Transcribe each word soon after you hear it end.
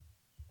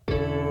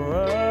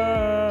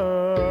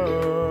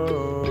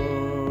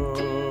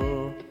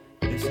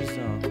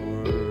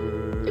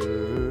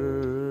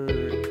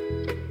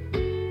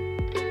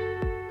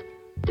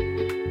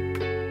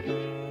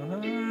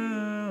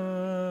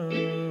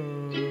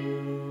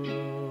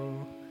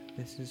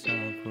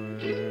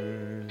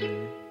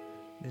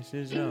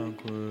This is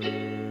awkward.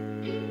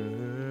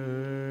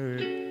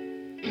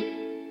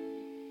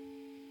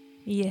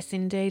 Yes,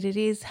 indeed it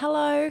is.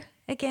 Hello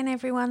again,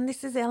 everyone.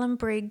 This is Ellen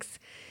Briggs,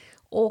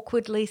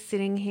 awkwardly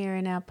sitting here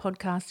in our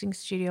podcasting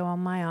studio on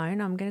my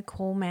own. I'm going to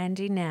call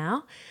Mandy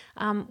now.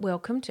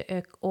 Welcome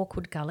to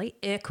Awkward Gully.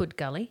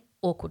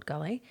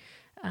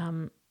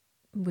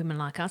 Women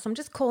like us. I'm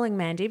just calling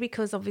Mandy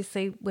because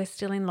obviously we're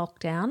still in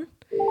lockdown,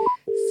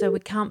 so we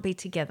can't be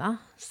together.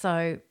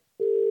 So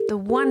the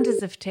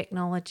wonders of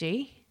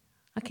technology,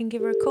 I can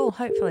give her a call,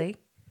 hopefully.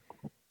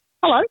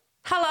 Hello.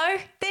 Hello,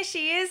 there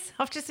she is.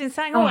 I've just been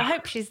saying, I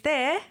hope she's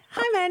there.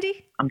 Hi,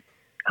 Mandy.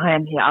 I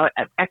am here.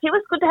 Actually, it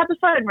was good to have the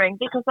phone ring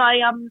because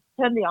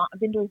I've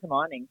been doing some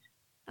ironing.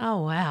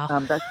 Oh, wow.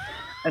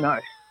 I know.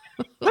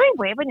 Very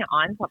weird when you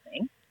iron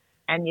something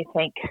and you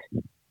think,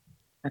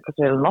 because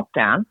we're in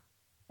lockdown,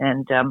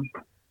 and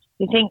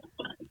you think,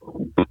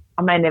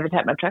 I may never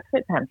take my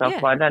tracksuit pants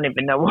off, but I don't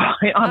even know why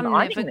I'm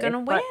ironing never going to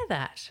wear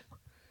that.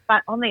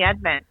 But on the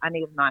advent, I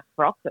need a nice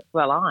frock that's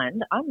well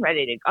ironed. I'm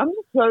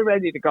just so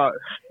ready to go.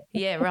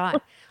 Yeah,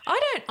 right.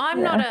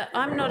 I'm not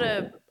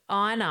a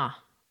ironer.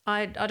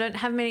 I don't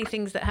have many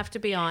things that have to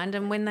be ironed,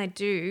 and when they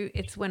do,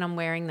 it's when I'm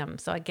wearing them.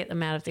 So I get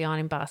them out of the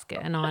ironing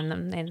basket and iron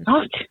them then.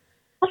 Oh,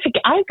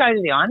 I go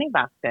to the ironing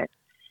basket,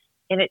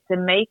 and it's a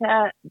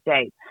metre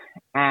deep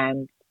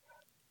and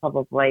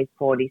probably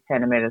 40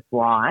 centimetres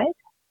wide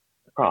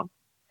across,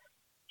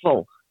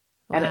 full.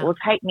 Wow. And it will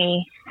take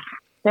me,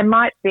 there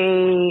might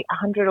be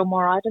 100 or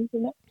more items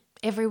in it.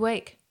 Every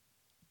week?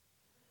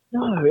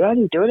 No, we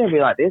only do it every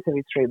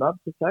 3 months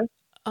or so.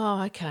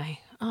 Oh,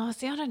 okay. Oh,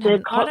 see, I don't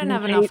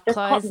have enough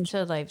clothes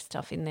to leave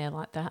stuff in there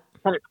like that.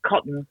 But it's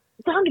cotton.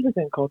 It's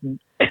 100% cotton.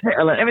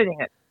 Everything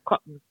is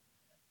cotton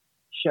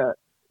shirt.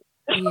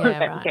 Yeah,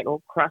 that right. get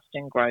all crushed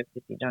and gross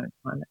if you don't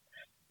find it.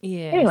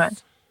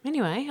 Yes.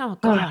 Anyway, oh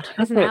God,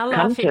 isn't our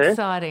life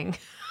exciting?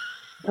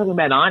 Talking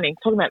about ironing,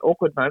 talking about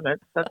awkward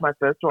moments. That's my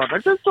first one. I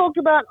just talked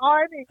about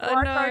ironing.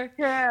 I know. I don't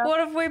care. What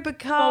have we I'm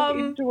become?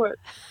 into it.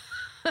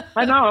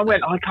 I know. I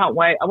went, I can't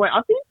wait.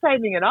 I've been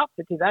saving it up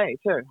for today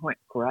too. I went,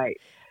 great.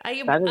 Are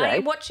you Saturday,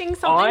 watching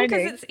something? Because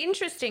ironing. it's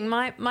interesting.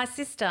 My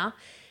sister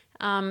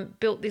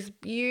built this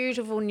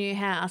beautiful new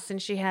house,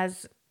 and she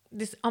has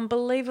this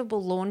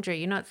unbelievable laundry.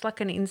 You know, it's like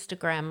an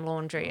Instagram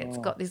laundry. It's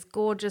got this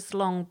gorgeous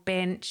long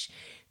bench.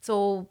 It's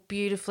all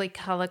beautifully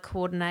colour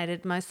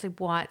coordinated, mostly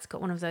white. It's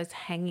got one of those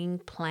hanging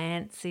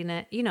plants in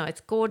it. You know, it's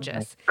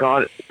gorgeous. Oh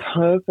God, it's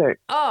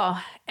perfect. Oh,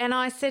 and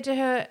I said to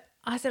her,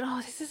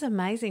 this is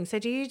amazing. So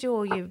do you do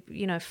all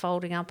your,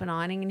 folding up and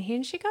ironing in here?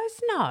 And she goes,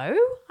 no,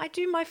 I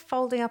do my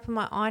folding up and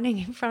my ironing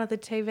in front of the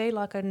TV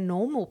like a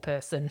normal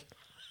person.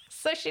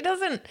 So she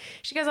doesn't.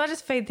 She goes, I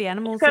just feed the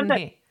animals in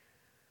here.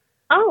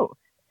 Oh,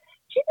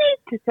 she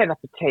needs to set up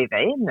a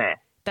TV in there.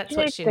 That's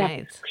what she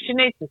needs. She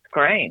needs a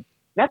screen.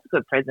 That's a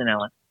good present,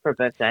 Ellen, for a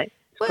birthday.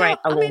 Well,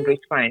 A laundry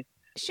screen.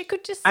 She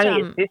could just.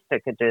 Only your sister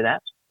could do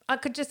that. I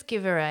could just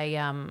give her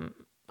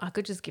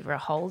a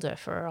holder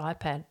for her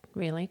iPad,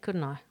 really,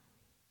 couldn't I?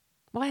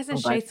 Why hasn't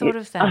she thought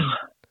of that?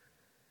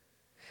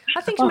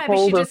 I think maybe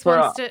she just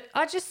wants to.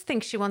 I just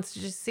think she wants to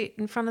just sit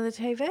in front of the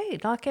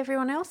TV like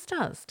everyone else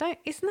does.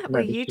 Isn't that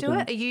where you do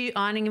it? Are you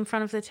ironing in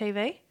front of the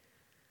TV?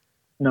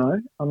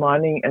 No, I'm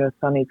ironing in a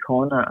sunny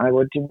corner.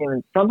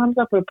 Sometimes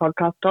I put a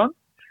podcast on.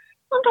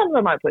 Sometimes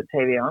I might put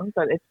TV on,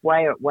 but it's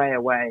way, way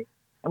away.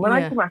 And when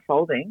I do my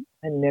folding,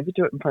 I never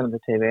do it in front of the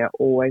TV. I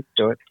always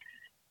do it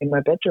in my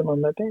bedroom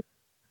on my bed.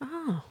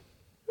 Oh,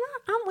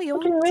 aren't we all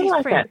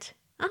different?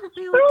 Aren't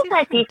we all We're all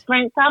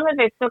different. Some of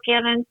us look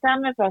at and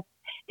some of us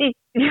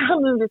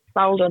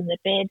fold on the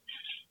bed.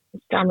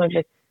 Some of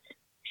us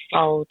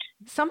fold.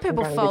 Some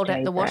people fold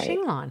at the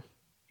washing line.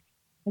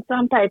 And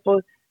some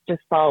people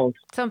just fold.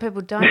 Some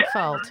people don't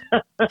fold.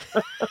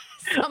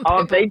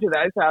 I've been to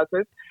those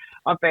houses.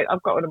 I've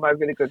got one of my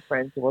really good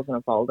friends who wasn't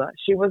a folder.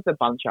 She was a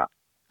buncher.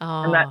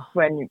 Oh. And that's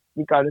when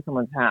you go to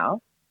someone's house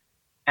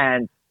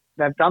and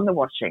they've done the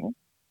washing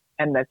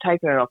and they've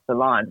taken it off the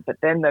line, but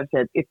then they've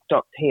said, it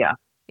stops here.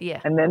 Yeah.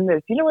 And then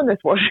there's, when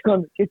there's washing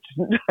on the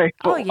kitchen table.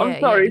 Oh, yeah,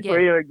 I'm sorry for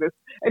hearing this.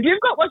 If you've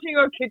got washing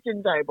on a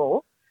kitchen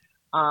table,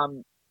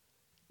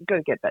 you've got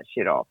to get that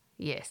shit off.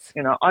 Yes.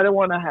 I don't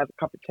want to have a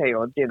cup of tea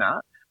or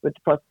dinner with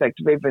the prospect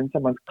of even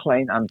someone's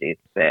clean undies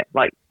there.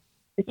 Like,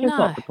 it's just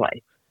not the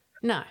place.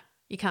 No.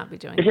 You can't be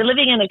doing If you're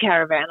living in a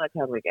caravan, I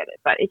totally get it.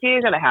 But if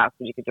you've got a house,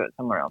 you could do it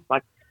somewhere else.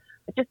 Like,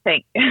 I just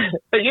think,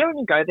 but when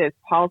you go, there's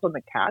piles on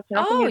the couch.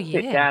 And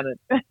sit down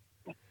and...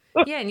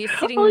 yeah, and you're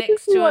sitting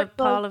next to a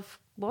pile of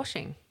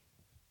washing.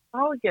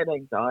 I would get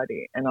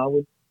anxiety and I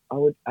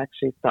would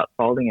actually start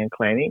folding and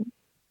cleaning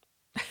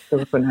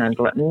because I couldn't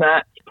handle it. And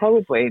that's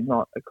probably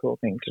not a cool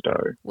thing to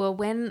do. Well,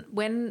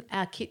 when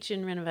our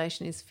kitchen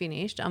renovation is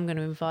finished, I'm going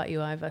to invite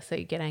you over so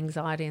you get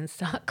anxiety and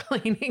start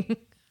cleaning.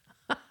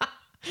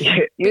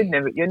 You're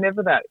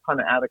never that kind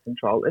of out of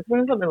control. It's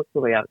when something looks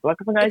really out.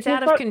 It's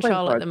out of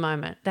control at the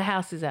moment. The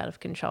house is out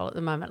of control at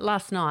the moment.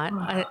 Last night,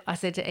 I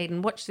said to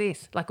Eden, "Watch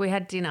this." Like we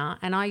had dinner,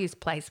 and I used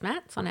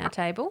placemats on our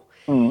table,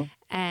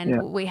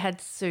 and we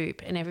had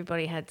soup and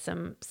everybody had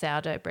some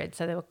sourdough bread,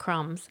 so there were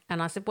crumbs.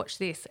 And I said, watch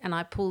this. And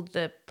I pulled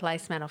the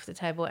placemat off the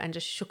table and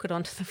just shook it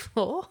onto the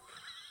floor.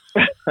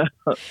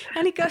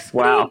 And he goes,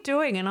 what are you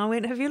doing? And I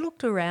went, have you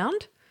looked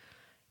around?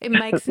 It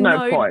makes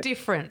no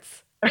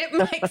difference. It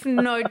makes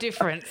no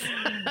difference.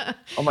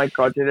 Oh, my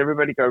God. Did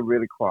everybody go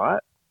really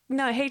quiet?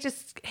 No,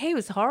 he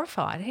was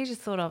horrified. He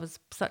just thought I was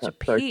such a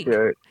pig. So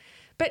cute.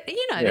 But,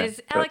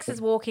 Alex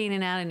is walking in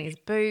and out in his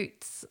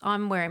boots.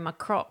 I'm wearing my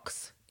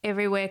Crocs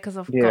everywhere because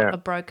I've got a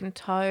broken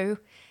toe.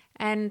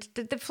 And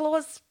the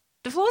floor's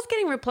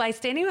getting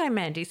replaced anyway,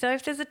 Mandy. So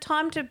if there's a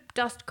time to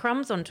dust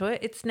crumbs onto it,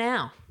 it's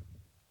now.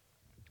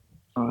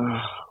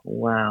 Oh,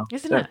 wow.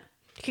 Isn't it?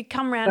 You could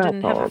come round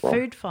and have a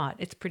food fight.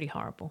 It's pretty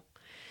horrible.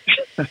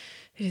 It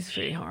is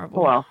pretty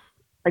horrible. Well,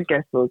 I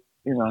guess we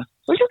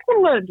just got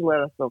to learn to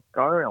let ourselves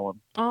go, Ellen.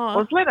 Oh,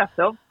 let's let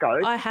ourselves go.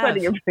 I have.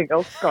 Letting everything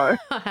else go.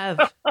 I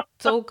have.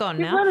 It's all gone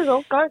now. Let it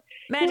all go.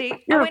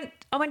 Maddie, I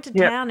went to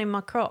town in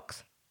my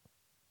Crocs.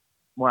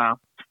 Wow.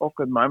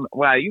 Awkward moment.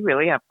 Wow, you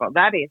really have got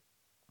that.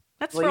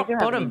 That's rock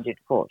bottom.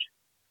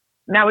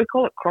 Now we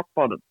call it croc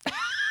bottom.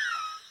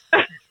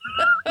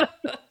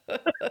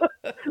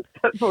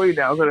 That's what we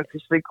now going to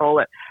officially call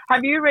it.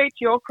 Have you reached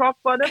your croc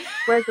bottom?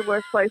 Where's the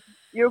worst place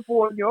you've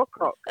worn your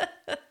Crocs?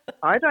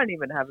 I don't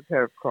even have a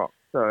pair of Crocs,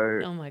 so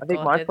I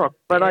think my Crocs.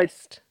 But I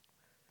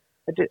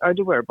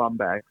do wear a bum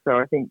bag, so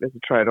I think there's a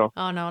trade-off.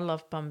 Oh no, I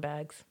love bum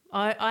bags.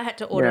 I had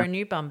to order a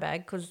new bum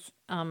bag because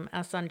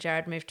our son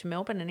Jared moved to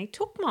Melbourne and he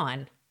took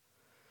mine.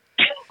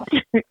 Do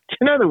you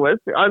know the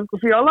worst thing? I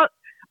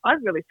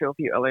really feel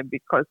for you, Ellen,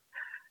 because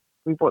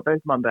we bought those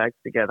mum bags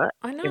together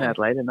in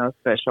Adelaide, and they were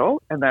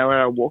special, and they were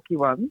our walkie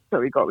ones. So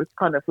we got this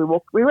kind of we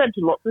went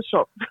to lots of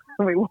shops,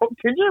 and we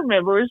walked in. Do you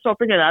remember we were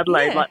shopping in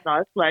Adelaide like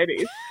nice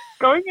ladies,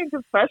 going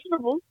into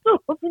fashionable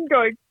stores and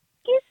going,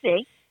 "Excuse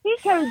me, you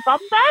carry bum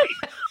bags?"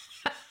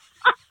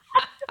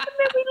 And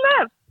then we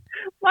left.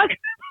 Like,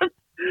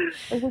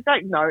 and we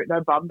like, no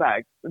bum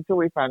bags until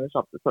we found a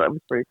shop that thought it was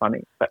pretty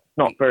funny, but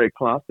not very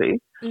classy.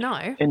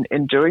 No,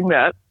 in doing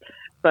that,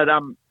 but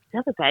the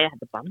other day I had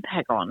the bum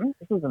bag on.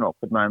 This was an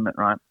awkward moment,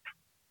 right?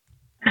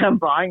 I'm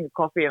buying a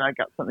coffee and I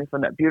got something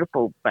from that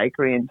beautiful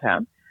bakery in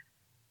town.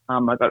 I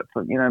got it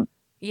from, from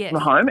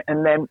home,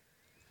 and then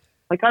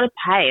I got to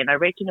pay and I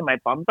reached into my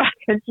bum bag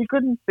and she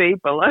couldn't see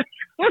below.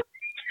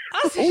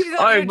 Oh, so she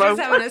thought you were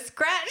just having a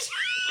scratch.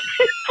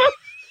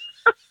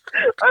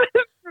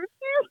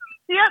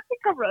 She had to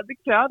come around the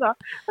counter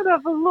and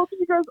have a look, and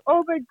she goes,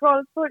 "Oh my God,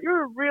 I thought you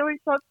were really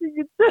touching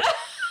it."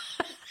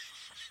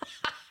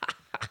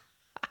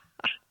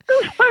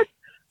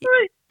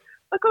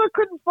 I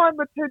couldn't find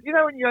the two. You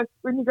know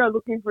when you go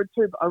looking for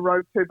a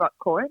rogue $2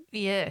 coin?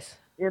 Yes.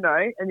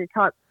 And you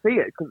can't see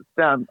it because it's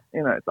down,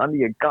 it's under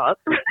your gut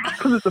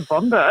because it's a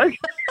bum bag.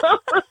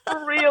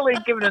 Really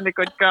giving it a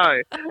good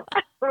go.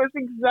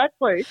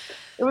 It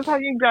was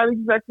hanging down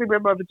exactly where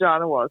my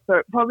vagina was, so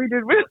it probably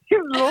didn't really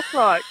look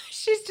like.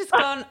 She's just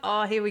gone,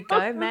 oh, here we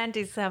go.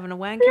 Mandy's having a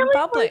wank in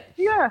public.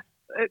 Yeah.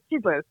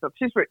 She's let us stop.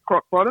 She's with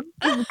croc bottom.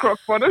 She's croc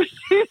bottom. I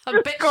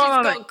bet she's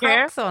got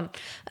Crocs on.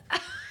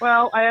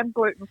 Well, I am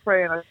gluten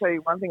free, and I tell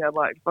you one thing I'd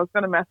like. If I was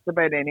going to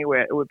masturbate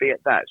anywhere, it would be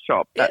at that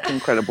shop. That's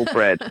incredible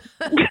bread.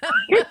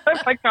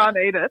 If I can't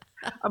eat it,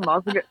 I might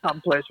as well get some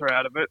pleasure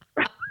out of it.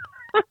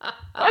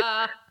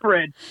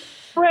 Bread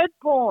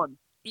porn.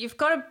 You've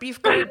got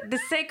to. The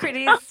secret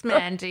is,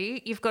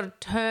 Mandy, you've got to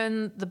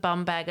turn the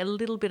bum bag a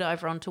little bit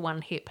over onto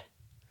one hip.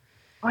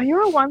 Oh,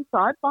 you're a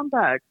one-side bum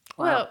bag.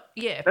 Wow. Well,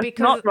 yeah, that's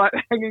because not right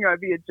hanging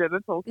over your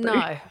genitals.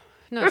 No,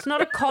 it's not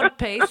a cod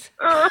piece.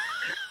 I'm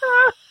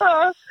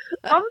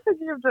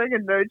thinking of doing a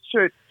nude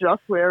shoot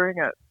just wearing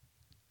it.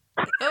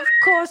 Of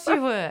course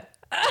you were.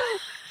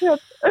 Yes.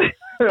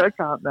 I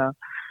can't now.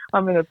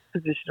 I'm in a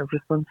position of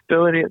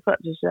responsibility. It's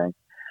such a shame.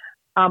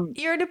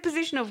 You're in a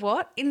position of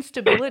what?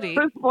 Instability?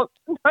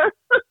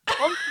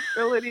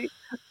 Responsibility.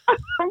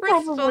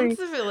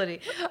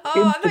 Responsibility.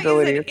 Oh, I thought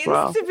you said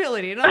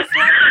instability. And I was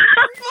like,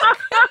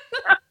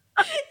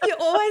 you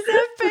always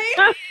have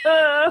been.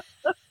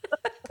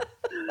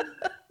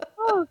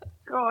 Oh,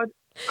 God.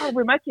 Oh,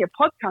 we're making a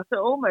podcast. I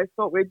almost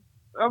thought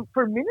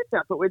for a minute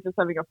I thought we're just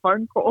having a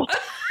phone call.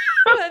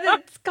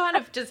 It kind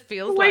of just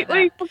feels like that.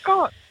 Completely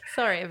forgot.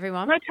 Sorry,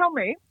 everyone. No, tell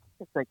me.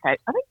 It's okay.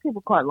 I think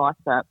people quite like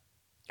that.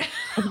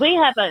 Because we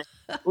have a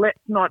let's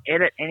not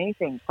edit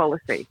anything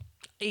policy.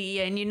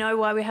 Yeah, and you know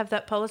why we have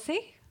that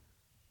policy?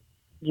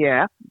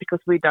 Yeah, because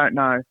we don't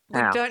know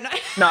how. We don't know.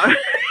 No.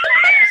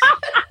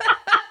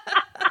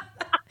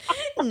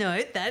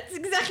 No, that's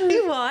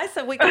exactly why.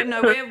 So we can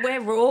know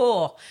we're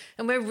raw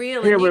and we're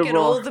real and you get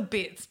raw. All the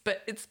bits.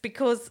 But it's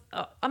because,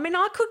 I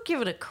could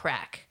give it a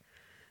crack.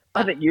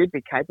 I think you'd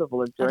be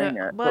capable of doing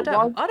it. Well, I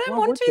don't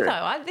want to, though.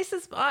 I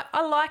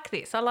like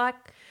this. I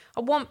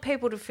want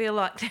people to feel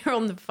like they're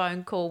on the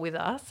phone call with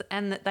us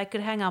and that they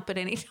could hang up at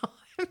any time.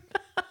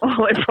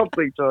 Oh, they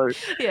probably do.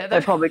 Yeah,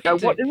 they probably go,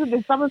 what is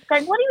it? Someone's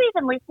going, what are you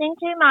even listening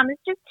to, Mum?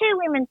 It's just two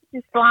women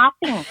just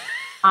laughing,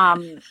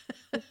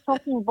 just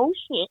talking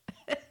bullshit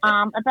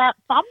about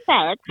bum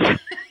bags.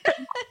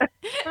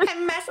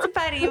 and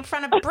masturbating in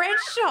front of bread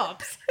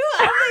shops. Who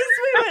are these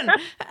women?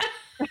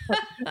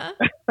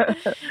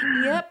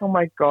 Yep. Oh,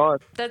 my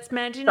God. That's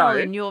Mandy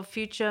Nolan, So- your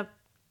future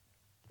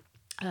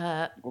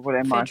What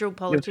am I? federal Your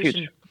politician.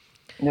 future.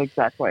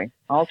 Exactly.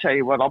 I'll tell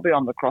you what, I'll be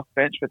on the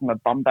crossbench with my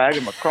bum bag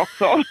and my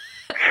Crocs on.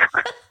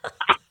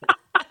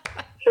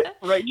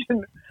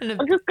 Region. And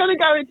I'm just going to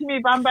go into my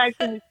bum bag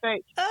for my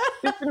speech.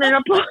 Just a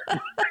minute.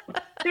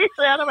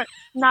 Seriously, I went,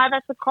 no,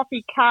 that's a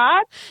coffee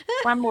card.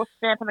 One more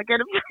stamp and I get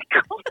a free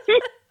coffee.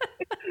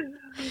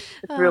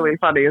 It's really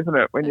funny, isn't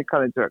it, when you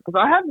kind of do it? Because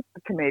I have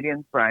a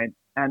comedian's brain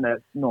and a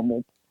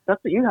normal.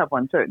 That's what you have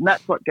one too. And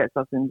that's what gets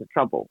us into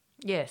trouble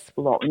Yes.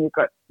 a lot. When you've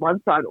got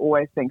one side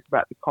always thinks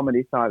about the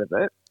comedy side of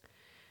it,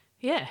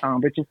 Yeah.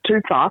 which is too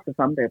far for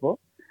some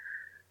people.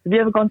 Have you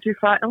ever gone too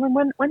far? Ellen,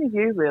 when are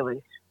you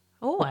really?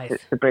 Always.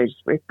 It's the bridge.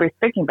 We're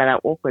speaking about our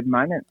awkward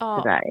moments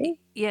today.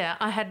 Yeah,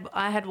 I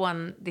had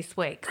one this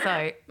week.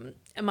 So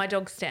my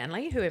dog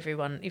Stanley, who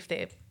everyone, if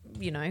they're,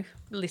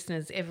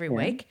 listeners every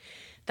week,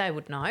 they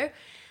would know.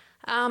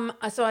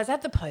 So I was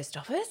at the post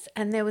office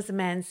and there was a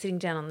man sitting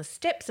down on the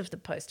steps of the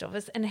post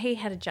office and he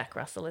had a Jack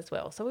Russell as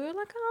well. So we were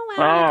like, oh,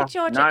 wow, look at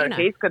your Jack. No,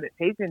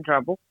 he's in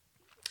trouble.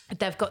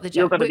 They've got the Jack.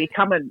 You're going to be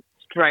coming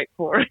straight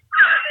for it.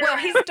 Well,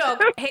 his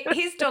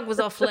dog was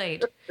off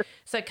lead.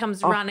 So it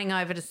comes running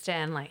over to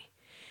Stanley.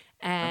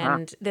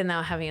 And then they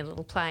were having a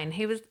little play and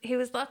he was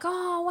like,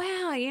 oh,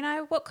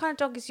 wow, what kind of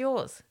dog is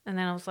yours? And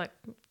then I was like,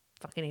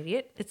 fucking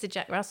idiot, it's a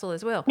Jack Russell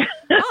as well.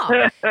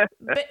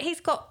 But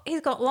he's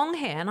got long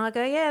hair. And I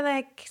go,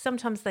 yeah,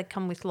 sometimes they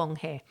come with long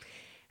hair.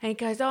 And he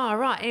goes, oh,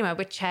 right. Anyway,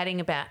 we're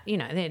chatting about,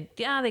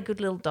 they're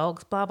good little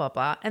dogs, blah, blah,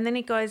 blah. And then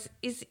he goes,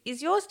 is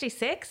yours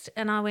desexed?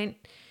 And I went,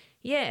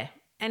 yeah.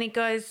 And he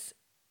goes,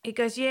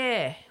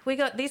 yeah, we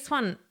got this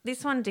one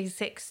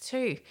desexed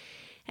too.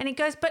 And he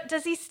goes, but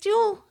does he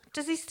still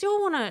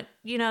want to,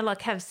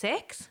 have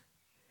sex?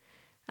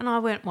 And I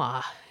went,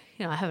 well,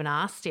 I haven't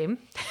asked him.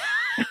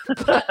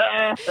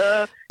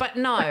 but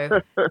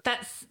no,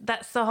 that's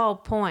the whole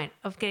point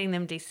of getting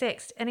them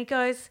desexed. And he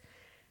goes,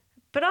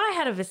 but I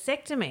had a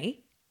vasectomy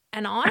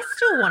and I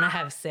still want to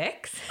have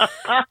sex.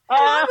 And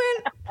I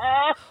went,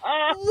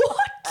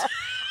 what?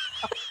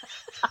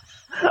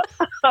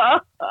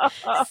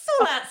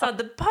 Still outside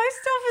the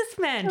post office,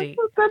 Mandy.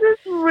 That is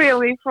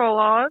really full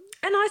on.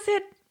 And I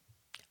said,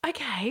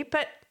 okay,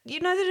 but you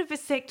know that a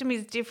vasectomy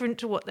is different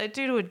to what they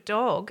do to a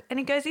dog? And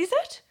he goes, is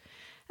it?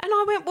 And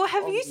I went, well,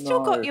 have you still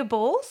got your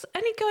balls?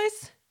 And he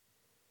goes,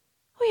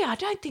 oh, yeah, I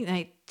don't think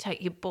they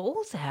take your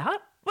balls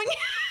out.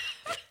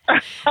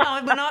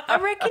 I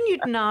reckon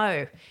you'd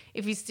know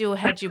if you still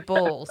had your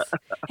balls.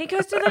 He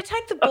goes, do they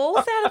take the balls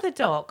out of the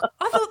dog?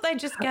 I thought they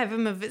just gave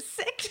him a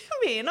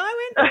vasectomy. And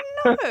I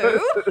went, no.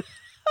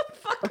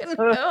 Fucking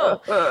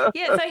hell.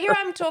 Yeah, so here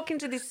I'm talking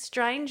to this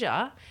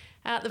stranger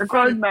out the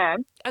front.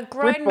 A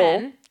grown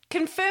man,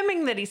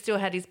 confirming that he still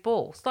had his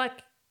balls.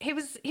 Like, he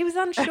was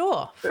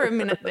unsure for a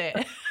minute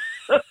there.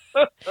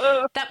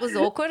 That was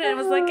awkward. And I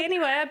was like,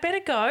 anyway, I better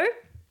go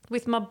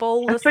with my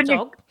ballless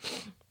dog.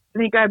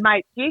 And you go,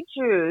 mate, did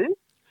you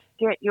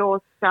get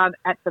yours done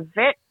at the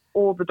vet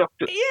or the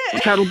doctor? Yeah.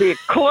 That'll be a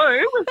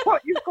clue with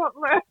what you've got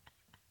left.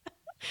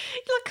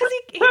 Because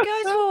he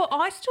goes, well,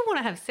 I still want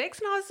to have sex.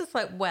 And I was just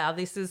like, wow,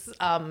 this is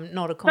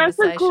not a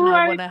conversation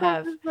I want to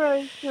have.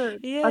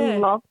 Yeah. I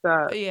love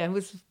that. Yeah,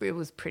 it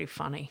was pretty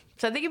funny.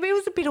 So I think it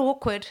was a bit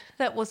awkward.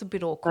 That was a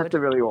bit awkward. That's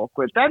really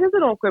awkward. That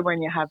isn't awkward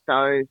when you have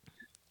those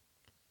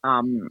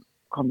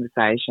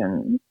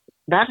conversations.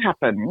 That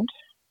happened.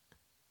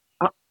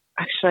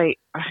 Actually,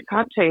 I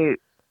can't tell you.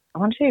 I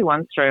want to tell you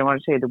one story. I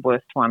want to tell you the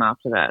worst one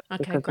after that.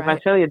 Okay, because great. if I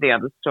tell you the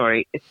other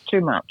story, it's too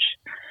much.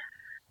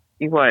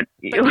 You won't.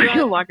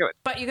 You'll like it.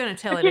 But you're going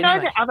to tell it anyway.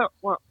 anyway. The other.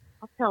 Well,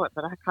 I'll tell it,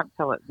 but I can't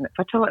tell it. If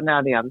I tell it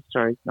now, the other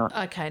story's not.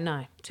 Okay,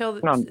 no. It's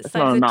not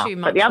enough. Too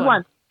much But the other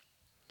one.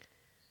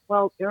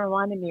 Well, it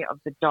reminded me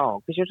of the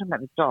dog because you're talking about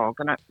the dog,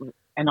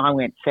 and I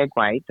went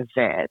segue the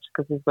vet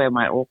because this is where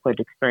my awkward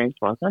experience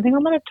was. And I think I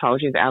might have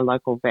told you that our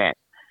local vet.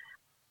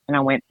 And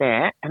I went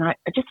there, and I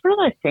just one of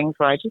those things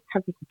where I just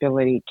have this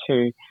ability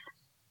to.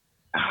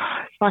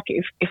 It's like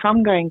if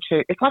I'm going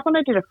to, it's like when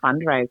I did a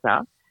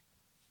fundraiser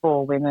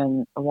for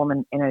a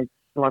woman in a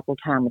local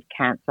town with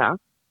cancer,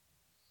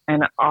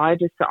 and I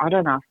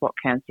don't ask what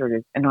cancer it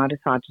is, and I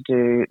decide to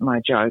do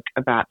my joke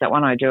about that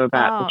one I do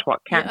about the twat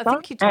cancer. I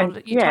think you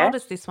told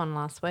us this one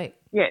last week.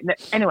 Yeah. No,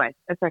 anyway,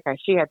 it's okay.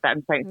 She had that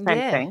and same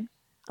thing.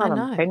 I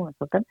know.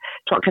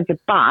 Twat cancer,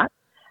 but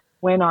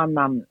when I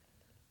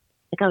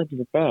go to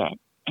the vet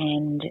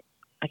and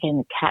I get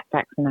the cat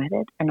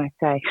vaccinated, and I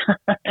say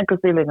because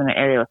we live in an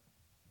area.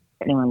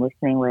 Anyone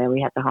listening where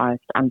we have the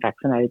highest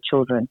unvaccinated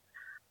children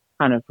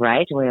kind of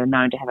rate. We are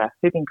known to have a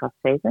whooping cough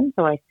season.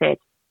 So I said,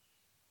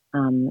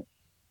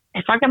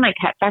 if I get my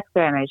cat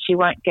vaccinated, she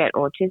won't get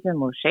autism,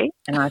 will she?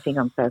 And I think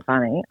I'm so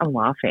funny. I'm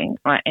laughing.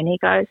 Right? And he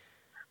goes,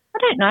 I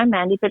don't know,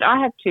 Mandy, but I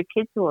have 2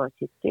 kids who are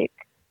autistic.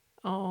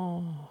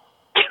 Oh.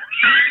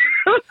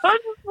 I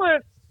just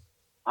went,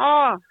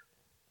 oh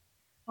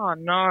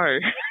no.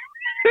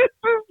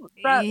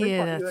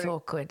 That's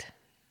awkward.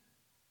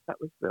 That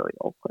was really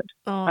awkward.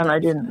 Oh, and I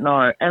didn't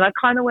know. And I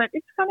kind of went,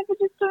 it's kind of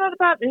just not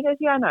about me. He goes,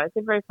 yeah, I know. It's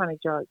a very funny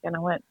joke. And I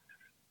went,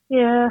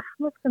 yeah,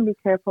 I'm just going to be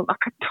careful. Like,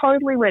 I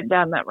totally went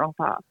down that wrong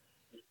path.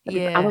 But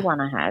the other one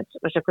I had,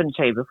 which I couldn't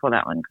tell you before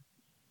that one,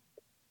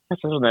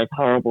 that's one of those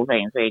horrible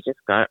things where you just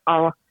go,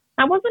 oh,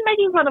 I wasn't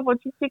making fun of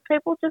autistic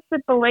people, just the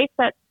belief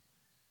that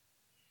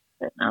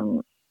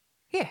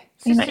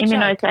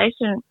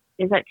immunisation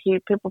is actually,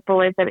 people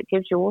believe that it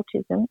gives you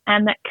autism,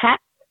 and that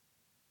cats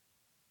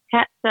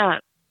are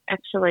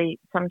actually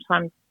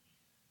sometimes,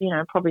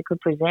 probably could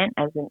present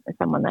as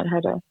someone that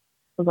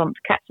was on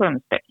cats were on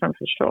the spectrum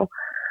for sure.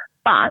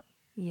 But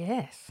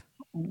yes,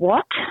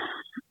 what?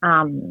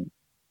 I'm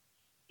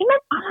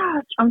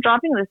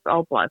driving this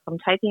old bloke. I'm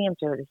taking him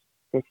to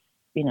this.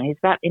 He's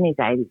about in his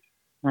 80s.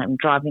 I'm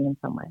driving him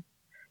somewhere,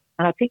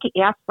 and I pick it.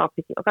 He asks, I'll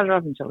pick it. I've got to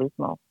drive him to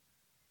Lismore,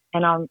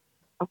 and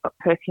I've got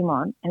perfume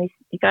on, and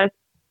he goes,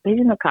 he's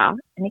in the car,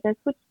 and he goes,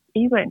 are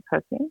you wearing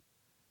perfume?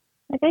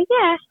 I go,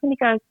 yeah. And he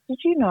goes, did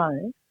you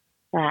know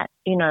that,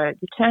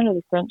 the turn of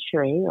the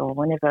century, or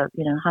whenever,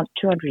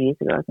 200 years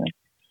ago, I think,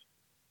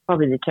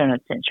 probably the turn of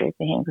the century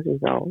for him because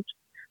he's old,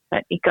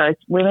 but he goes,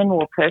 women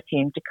wore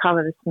perfume to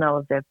cover the smell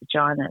of their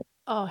vaginas.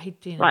 Oh, he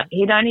didn't. Like,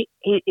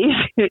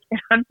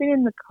 I'd been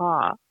in the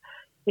car.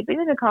 He'd been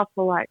in the car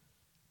for, like,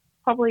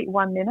 probably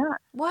 1 minute.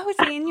 Why was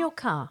he in your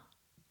car?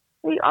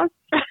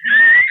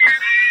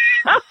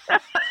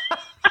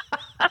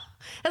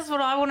 That's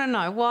what I want to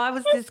know. Why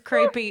was this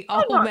creepy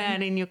old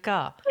man in your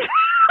car? I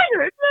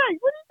don't know.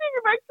 What do you think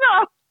of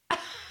myself?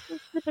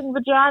 Sniffing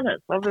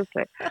vaginas,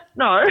 obviously.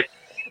 No.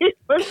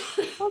 I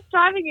was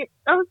driving it.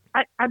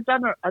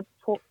 I'd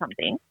taught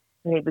something,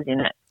 and he was in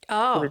it.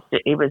 Oh.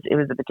 He was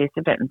a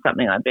participant in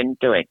something I've been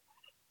doing.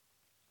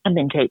 I've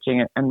been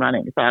teaching it and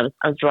running, so I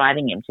was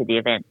driving him to the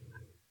event.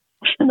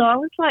 And I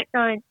was like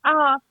going,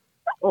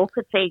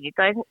 awkward thing. You're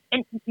going,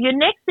 and your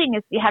next thing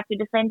is you have to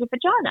defend your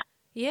vagina.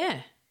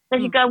 Yeah. So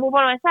you go, well,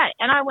 what do I say?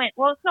 And I went,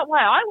 well, it's not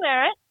why I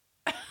wear it.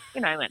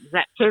 I went, is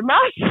that too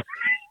much?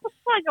 It's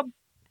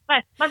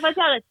like my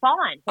vagina's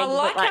fine. I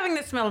like having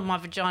the smell of my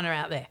vagina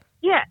out there.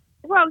 Yeah.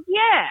 Well,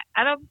 yeah.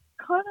 And I'm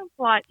kind of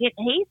like, he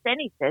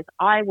says,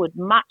 I would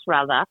much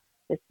rather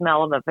the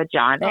smell of a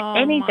vagina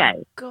any day.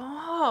 Oh,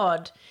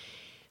 God.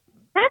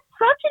 That's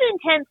such an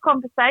intense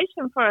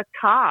conversation for a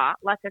car,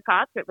 like a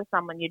car trip with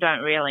someone you don't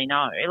really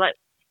know. Like,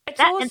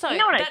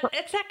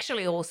 it's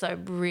actually also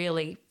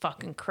really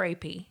fucking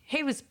creepy.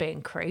 He was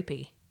being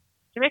creepy.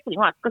 Do you reckon he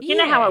was? Because you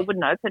know how I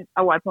won't open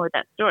with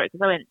that story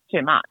because I went, it's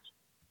too much.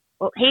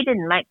 Well, he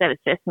didn't make that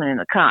assessment in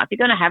the car. If you're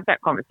going to have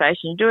that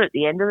conversation, you do it at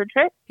the end of the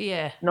trip.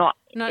 Yeah. Not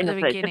in the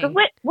beginning. Because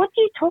what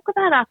do you talk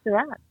about after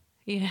that?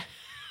 Yeah.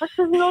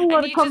 There's not a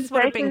lot of just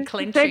would have been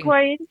conversations clinching. to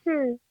segue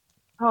into.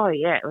 Oh,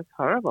 yeah, it was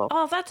horrible.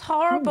 Oh, that's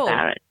horrible. I'm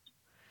embarrassed.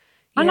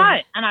 Yeah.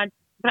 I know.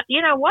 But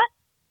you know what?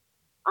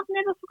 I've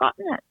never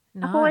forgotten it.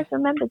 No. I've always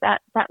remembered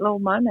that little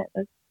moment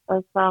and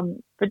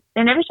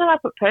every time I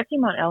put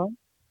perfume on, Ellen,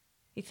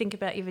 you think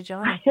about your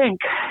vagina. I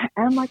think,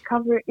 am I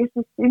covering? Is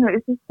this the?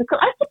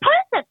 I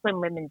suppose that's when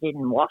women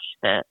didn't wash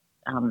for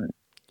they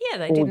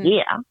all didn't.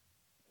 year.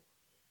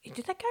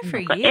 Did that go for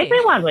a year?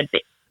 Everyone would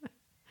be.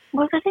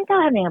 Well, I think they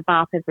were having a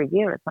bath every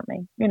year or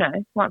something.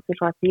 Once or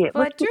twice a year.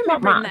 Well, I do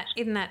remember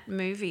in that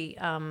movie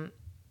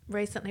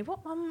recently.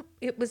 What one?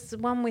 It was the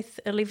one with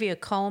Olivia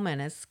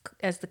Colman as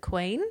the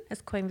Queen,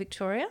 as Queen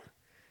Victoria,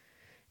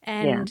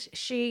 and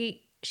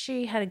she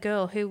had a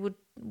girl who would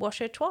wash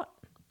her twat.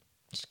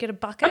 She'd get a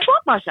bucket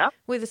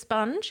with a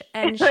sponge,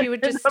 and she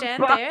would just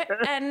stand there,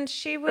 and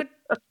she would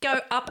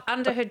go up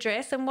under her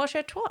dress and wash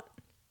her twat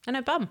and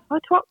her bum. Oh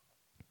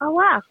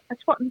wow, a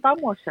twat and bum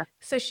washer.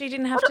 So she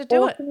didn't have to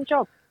do it. Awesome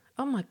job.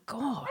 Oh my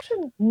God!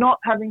 Imagine not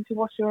having to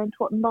wash your own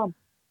twat and bum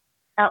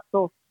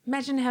outdoors.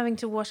 Imagine having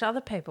to wash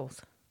other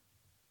people's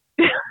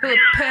who are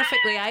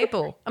perfectly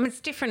able. I mean,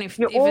 it's different if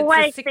it's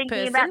a sick thinking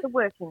person. about the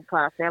working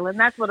class, Ellen.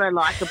 That's what I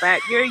like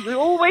about you. You're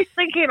always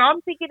thinking.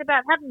 I'm thinking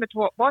about having the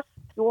twat washed.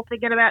 You're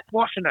thinking about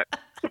washing it.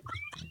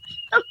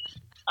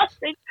 I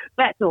think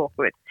that's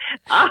awkward.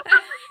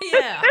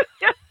 Yeah.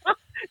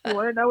 You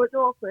want to know what's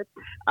awkward?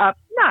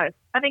 No,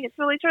 I think it's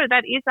really true.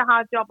 That is a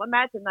hard job.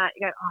 Imagine that.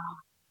 You go,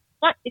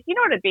 like, if you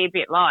know what it'd be a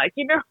bit like,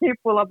 when you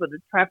pull up with the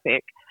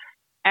traffic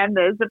and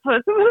there's a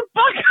person with a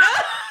bucket.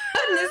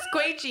 And the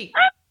squeegee.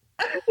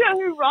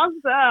 Who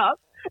runs out.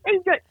 And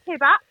he's got $2.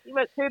 You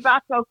went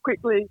 $2, I'll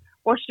quickly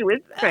wash your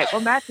windscreen.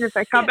 Well, imagine if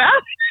they come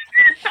out.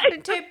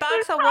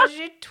 $2, I'll wash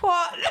your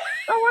twat.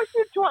 I'll wash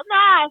your twat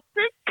now.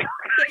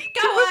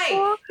 Go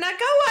away. No,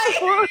 go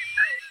away.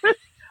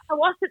 I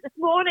washed it this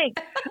morning.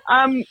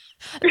 The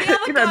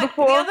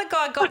other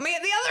guy got me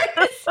at the other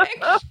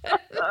intersection.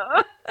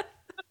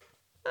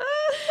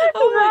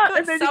 Oh my God!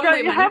 And then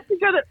you have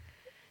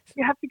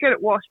to get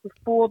it washed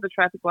before the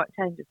traffic light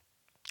changes.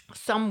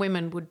 Some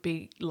women would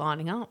be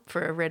lining up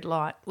for a red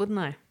light, wouldn't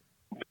they?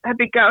 They'd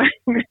be going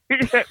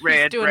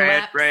red.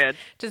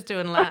 Just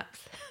doing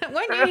laps.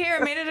 Weren't you here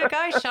a minute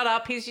ago? Shut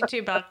up. Here's your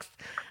 $2.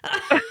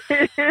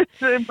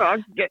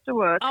 $2. Get to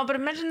work. Oh, but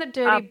imagine the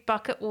dirty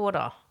bucket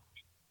water.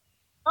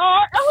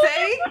 Oh,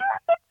 see?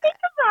 Think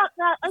of not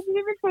that. I didn't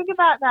even think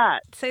about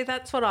that. See,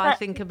 that's what I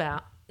think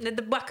about.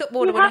 The bucket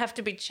water would have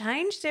to be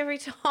changed every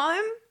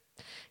time.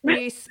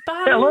 New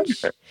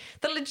sponge.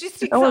 The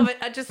logistics of it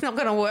are just not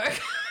going to work.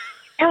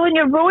 Ellen,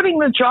 you're ruining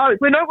the joke.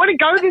 We don't want to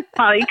go this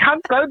far. You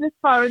can't go this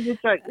far in the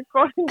joke.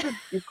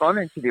 You've gone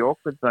into the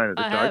awkward zone of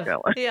the joke,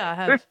 Ellen. Yeah, I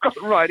have. We've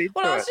got right into it.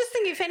 Well, I was just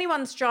thinking if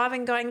anyone's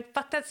driving going,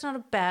 fuck, that's not a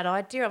bad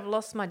idea. I've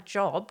lost my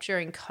job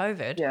during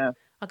COVID. Yeah.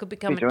 I could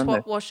become a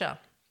twat washer.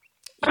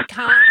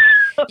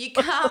 You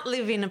can't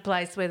live in a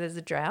place where there's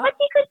a drought. But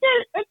you could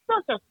do, it's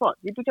not just what.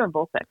 You'd be doing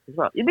ball sacks as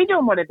well. You'd be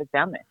doing whatever's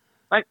down there.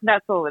 Like,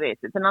 that's all it is.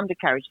 It's an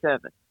undercarriage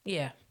service.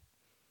 Yeah.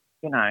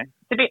 You know,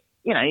 it's a bit,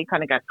 you know, you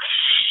kind of go,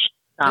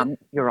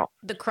 you're off.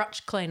 The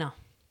crutch cleaner.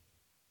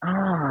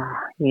 Oh,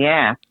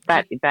 yeah.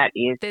 That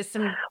is. There's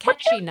some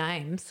catchy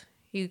names.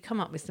 You come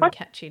up with some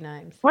catchy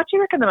names. What do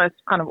you reckon the most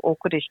kind of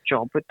awkwardish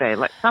job would be?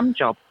 Like, some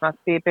jobs must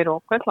be a bit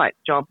awkward, like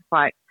jobs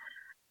like,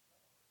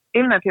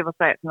 even though people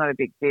say it's not a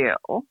big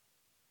deal,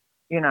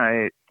 you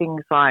know,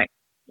 things like,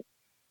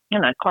 you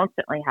know,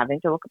 constantly having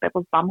to look at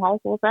people's bum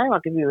holes all day,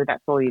 like if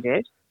that's all you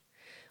did.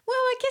 Well,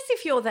 I guess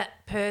if you're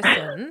that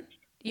person,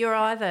 you're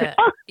either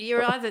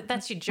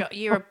that's your job.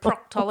 You're a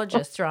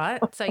proctologist, right?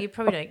 So you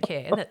probably don't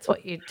care. That's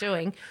what you're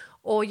doing,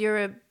 or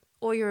you're a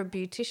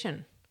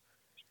beautician.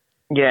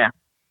 Yeah,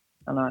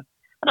 I know.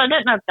 But I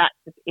don't know if that's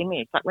the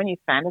image. Like when you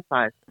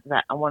fantasize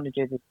that I want to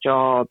do this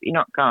job, you're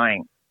not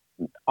going,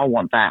 I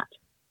want that.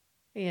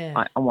 Yeah.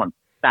 I want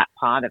that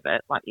part of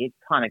it. Like you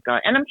kind of go,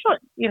 and I'm sure,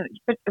 you know,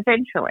 but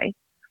eventually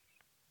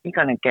you're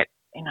going to get,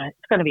 you know,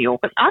 it's going to be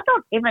awkward. I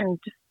thought even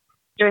just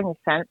doing the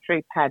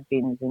sanitary pad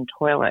bins in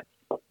toilets,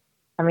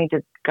 having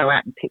to go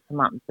out and pick them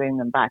up and bring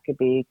them back, it'd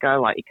be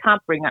like you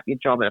can't bring up your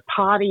job at a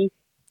party.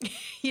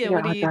 Yeah,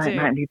 what do you do? Don't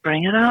make me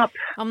bring it up.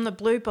 I'm the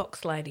blue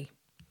box lady.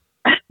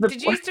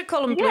 Did you used to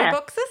call them blue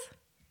boxes?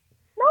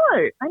 No,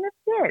 I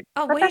never did.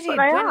 Oh, but we that's did.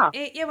 What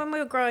they are. When we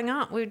were growing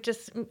up, we would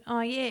just,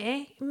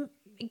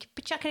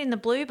 chuck it in the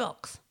blue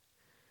box.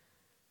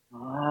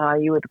 Oh,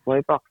 you were the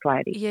blue box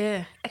lady.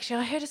 Yeah.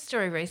 Actually, I heard a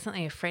story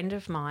recently. A friend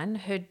of mine,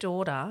 her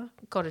daughter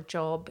got a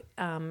job.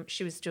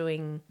 She was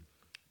doing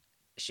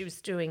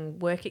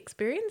work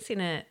experience in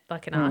an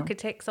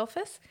architect's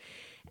office.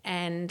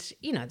 And,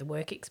 you know, the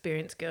work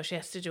experience girl, she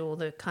has to do all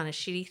the kind of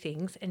shitty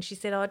things. And she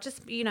said,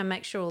 just, you know,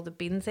 make sure all the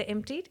bins are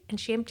emptied. And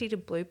she emptied a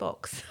blue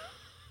box.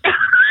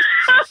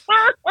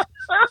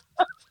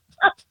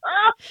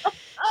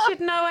 She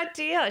had no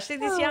idea. She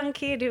had this young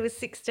kid who was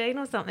 16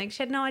 or something.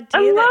 She had no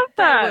idea that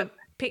they were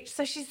picked.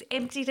 So she's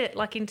emptied it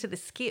like into the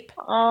skip.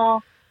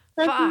 Oh,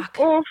 that's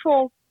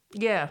awful.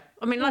 Yeah.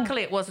 I mean,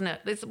 luckily it wasn't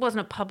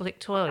a public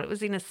toilet. It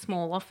was in a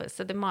small office,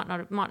 so there might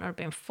not have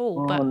been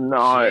full. But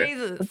no.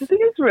 Jesus. I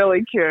think it's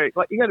really cute.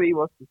 Like, you got to be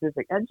more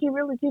specific. And she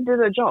really did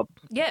her job.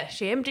 Yeah,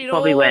 she emptied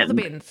all the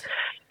bins.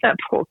 That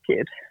poor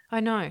kid. I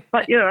know.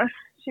 But, you know,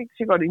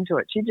 she got into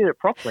it. She did it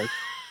properly.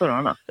 Good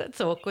on her. That's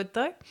awkward,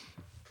 though.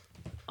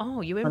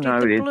 Oh, you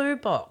emptied the blue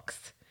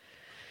box.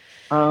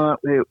 What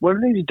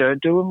do you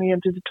do when we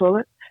empty the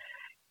toilet?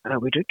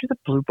 We don't do the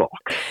blue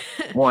box.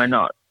 Why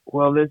not?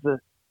 Well, there's a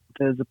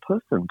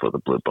person for the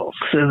blue box.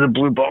 There's a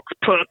blue box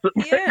person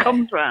that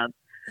comes round.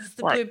 It's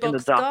the blue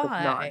box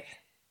guy.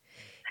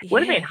 Yeah.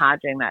 Would have been hard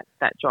doing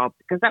that job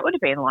because that would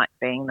have been like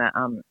being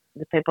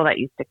the people that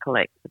used to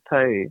collect the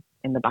poo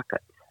in the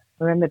buckets.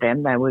 Remember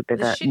them? They would be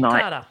the shit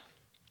carter.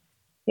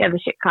 Yeah, the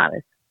shit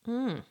carters.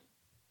 Mm.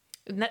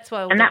 And that's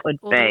why all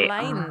the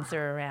lanes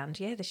are around.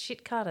 Yeah, the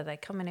shit carter. They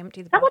come and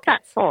empty the buckets. What's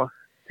that for?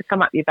 To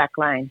come up your back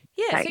lane.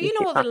 Yeah, so you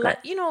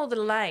know all the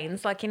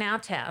lanes, like in our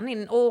town,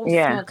 in all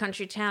small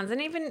country towns, and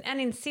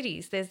in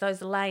cities, there's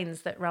those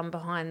lanes that run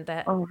behind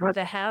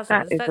the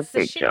houses. That's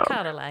the shit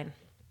carter lane.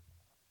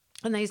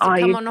 And they used to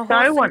come on a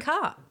horse and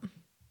cart.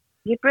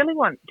 You'd really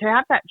want to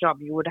have that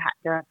job. You would have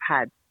to have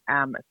had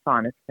a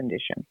sinus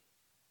condition.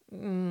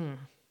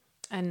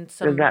 And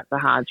because that's a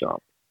hard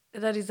job.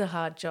 That is a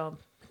hard job.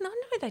 No, I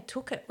know where they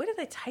took it. Where did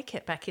they take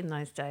it back in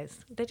those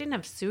days? They didn't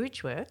have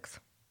sewage works.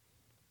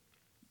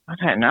 I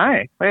don't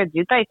know. Where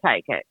did they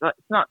take it?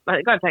 It's not.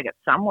 They've got to take it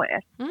somewhere.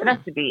 It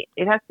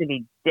has to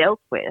be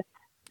dealt with.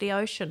 The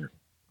ocean.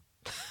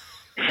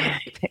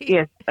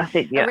 Yes, I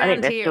think. Yeah, Around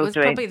I think here, it was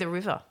probably the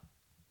river.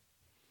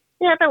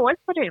 Yeah, they always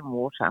put it in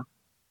water.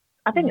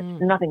 I think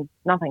it's nothing.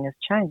 Nothing has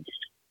changed.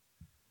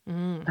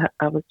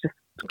 I was just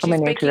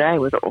coming here today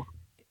with all.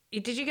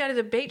 Did you go to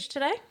the beach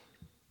today?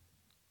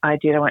 I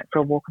did. I went for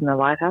a walk in the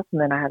lighthouse and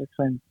then I had a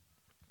swim.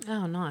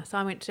 Oh, nice.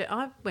 I went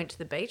to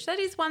the beach. That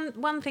is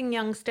one thing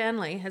young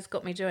Stanley has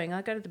got me doing.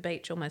 I go to the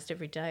beach almost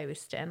every day with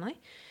Stanley.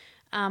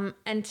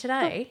 And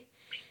today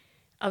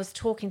I was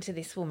talking to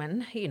this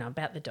woman, you know,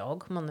 about the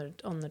dog. I'm on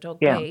the dog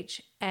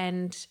beach,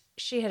 and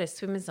she had her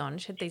swimmers on.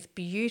 She had these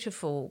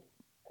beautiful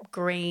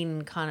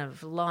green, kind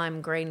of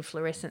lime green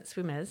fluorescent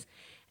swimmers,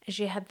 and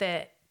she had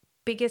the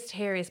biggest,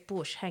 hairiest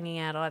bush hanging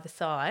out either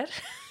side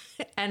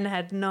and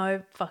had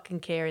no fucking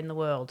care in the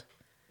world.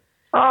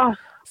 Oh,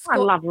 I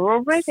love her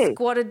already.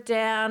 Squatted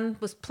down,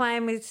 was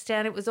playing with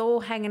Stan. It was all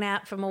hanging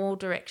out from all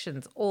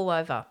directions, all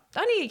over.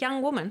 Only a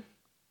young woman.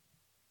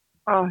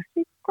 Oh,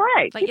 she's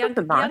great. Like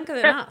Younger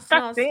than us.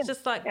 And I was in.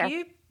 just like,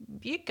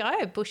 you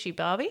go, bushy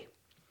Barbie.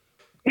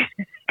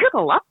 Could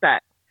have loved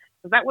that.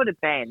 Because that would have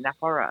been the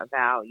horror of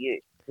our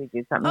youth. We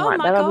did something like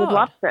that. God. I would have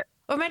loved it.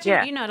 Or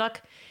imagine,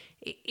 like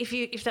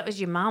if that was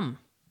your mum.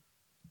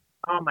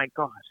 Oh, my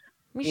God.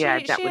 She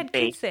had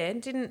kids there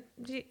and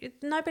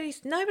nobody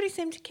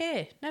seemed to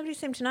care. Nobody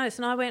seemed to notice.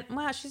 And I went,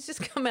 wow, she's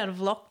just come out of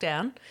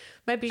lockdown.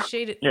 Maybe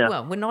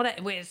well,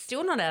 we're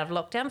still not out of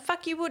lockdown.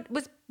 Fuck you,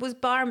 was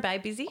Byron Bay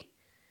busy?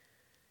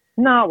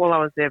 No, well, I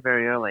was there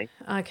very early.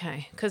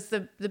 Okay, because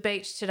the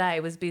beach today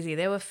was busy.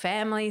 There were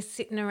families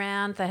sitting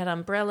around. They had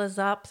umbrellas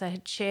up. They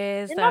had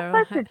chairs. They're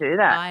not supposed to do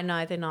that. I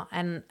know they're not.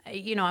 And,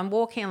 I'm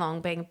walking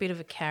along being a bit of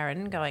a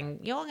Karen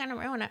going, you're going to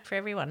ruin it for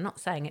everyone. Not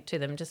saying it to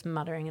them, just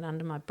muttering it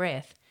under my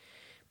breath.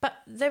 But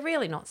they're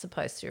really not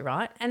supposed to,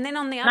 right? And then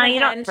on the other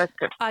hand,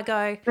 I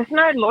go... There's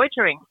no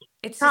loitering.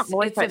 You can't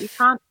loiter. You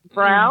can't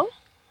browse.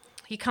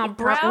 You can't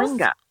browse.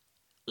 Linger.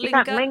 You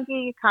can't linger.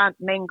 You can't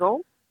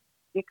mingle.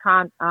 You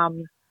can't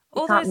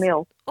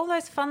mill. All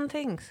those fun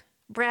things.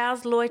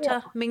 Browse,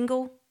 loiter,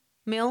 mingle,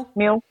 mill.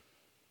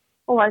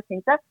 All those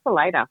things. That's for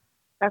later.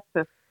 That's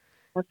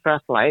for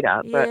us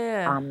later.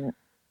 Yeah. But,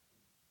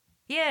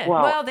 yeah,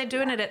 well, they're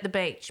doing it at the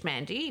beach,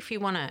 Mandy, if you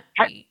want to,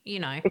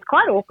 It's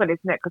quite awkward,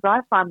 isn't it? Because I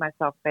find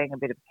myself being a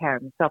bit of a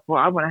Karen myself.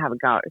 Well, I want to have a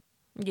go.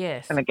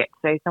 Yes. And I get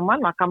to see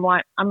someone. Like I'm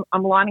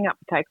lining up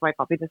for takeaway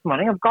coffee this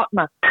morning. I've got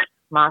my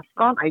mask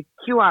on, a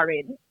QR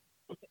in.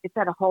 It's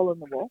at a hole in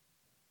the wall.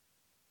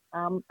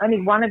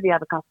 Only one of the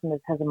other customers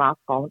has a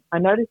mask on. I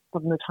noticed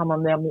from the time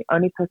I'm there, I'm the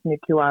only person who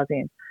QR's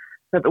in.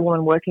 So the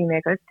woman working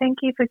there goes, thank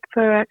you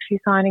for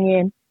actually signing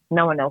in.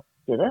 No one else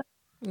did it.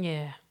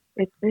 Yeah.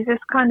 It's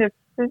just kind of,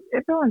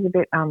 everyone's a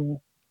bit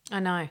I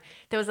know.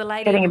 There was a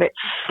lady getting a bit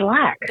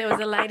slack. There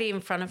was a lady in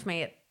front of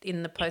me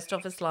in the post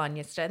office line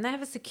yesterday, and they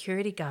have a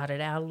security guard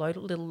at our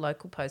little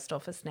local post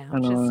office now,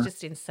 which is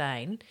just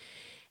insane.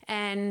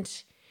 And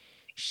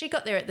she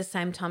got there at the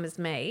same time as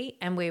me,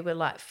 and we were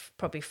like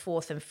probably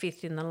fourth and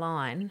fifth in the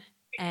line.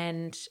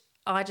 And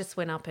I just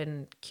went up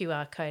and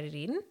QR coded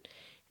in,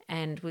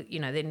 and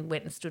then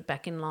went and stood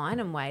back in line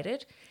and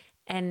waited.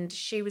 And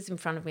she was in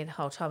front of me the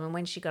whole time. And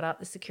when she got up,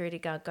 the security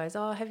guard goes,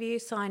 oh, have you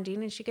signed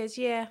in? And she goes,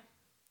 yeah.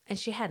 And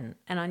she hadn't.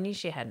 And I knew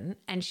she hadn't.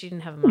 And she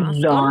didn't have a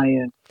mask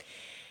on.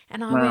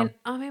 And I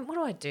went, what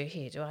do I do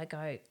here? Do I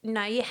go,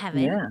 no, you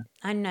haven't. Yeah.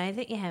 I know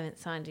that you haven't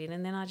signed in.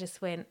 And then I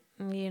just went,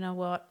 you know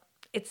what?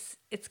 It's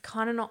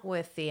kind of not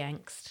worth the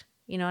angst.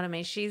 You know what I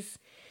mean? She's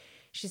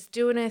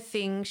doing her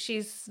thing.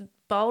 She's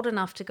bold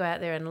enough to go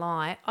out there and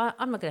lie.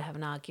 I'm not going to have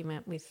an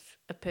argument with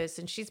a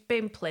person. She's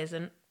been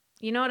pleasant.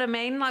 You know what I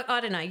mean? Like, I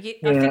don't know. I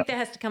think there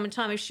has to come a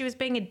time. If she was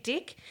being a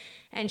dick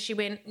and she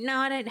went, no,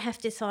 I don't have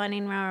to sign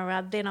in,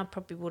 then I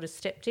probably would have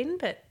stepped in.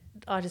 But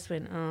I just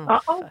went,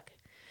 fuck.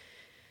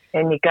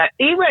 And you go,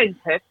 you wearing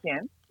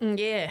perfume?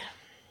 Yeah.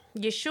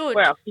 You should.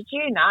 Well, did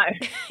you know?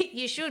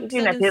 You should. Did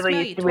you know people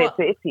used to wear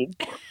perfume?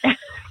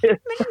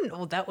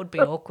 Imagine, that would be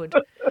awkward.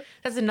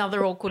 That's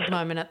another awkward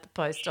moment at the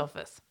post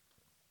office.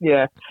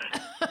 Yeah,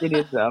 it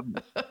is.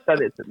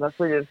 But it's unless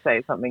we just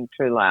say something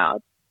too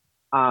loud.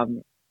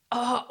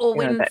 Or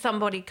when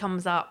somebody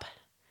comes up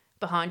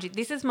behind you.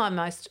 This is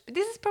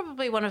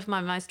probably one of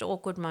my most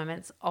awkward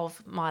moments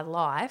of my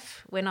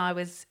life when I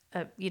was,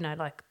 I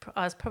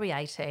was probably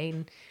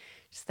 18,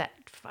 just that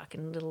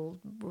fucking little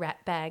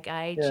rat bag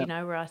age,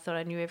 where I thought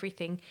I knew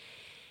everything.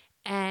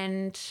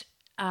 And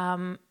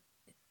I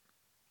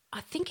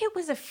think it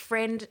was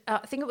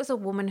a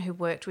woman who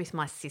worked with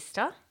my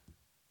sister.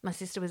 My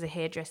sister was a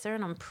hairdresser,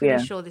 and I'm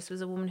pretty sure this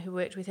was a woman who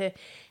worked with her.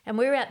 And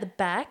we were at the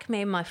back,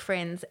 me and my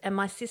friends, and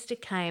my sister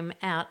came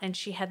out and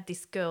she had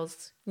this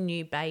girl's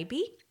new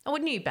baby. Oh, a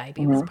new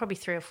baby. Mm-hmm. It was probably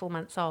 3 or 4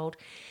 months old.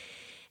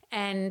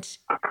 And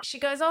she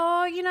goes,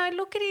 oh,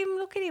 look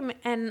at him.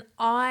 And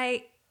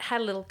I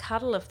had a little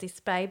cuddle of this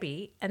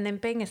baby, and then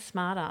being a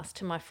smart ass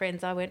to my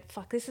friends, I went,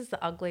 fuck, this is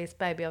the ugliest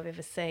baby I've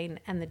ever seen.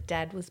 And the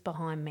dad was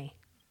behind me.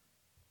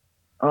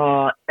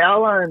 Oh,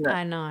 Ellen.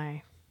 I know.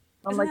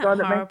 Oh, my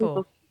God, it makes me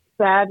look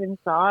sad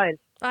inside.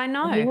 I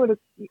know. That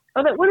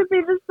would have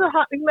been just so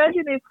hard.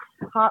 Imagine if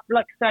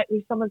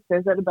someone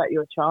says that about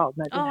your child.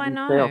 I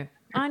know.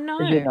 I know.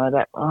 Did you know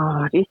that?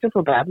 Oh, do you still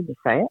feel bad when you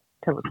say it?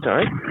 Tell the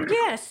story.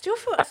 Yeah, still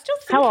think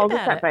How old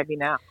about is that baby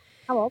now?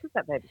 How old is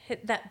that baby?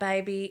 That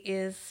baby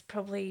is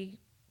probably,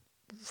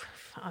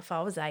 if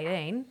I was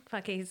 18,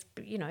 he's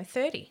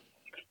 30.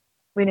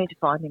 We need to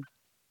find him.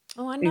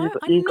 Oh, I know.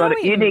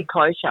 You need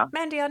closure.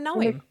 Mandy, I know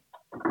him.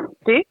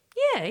 Do you?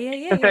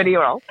 Yeah. The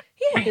 30-year-old?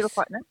 Yes. What does he look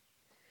like now?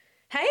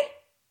 Hey?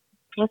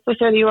 What's the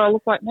 30-year-old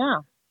look like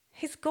now?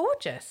 He's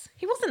gorgeous.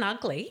 He wasn't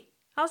ugly.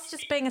 I was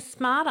just being a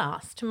smart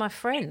ass to my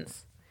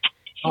friends.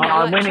 We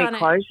need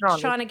closure on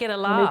trying to get a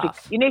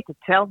laugh. You need to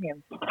tell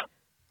him.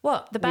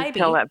 What, the baby?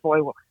 Tell that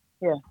boy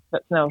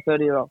that's now a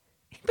 30-year-old.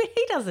 But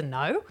he doesn't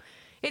know.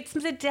 It's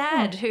the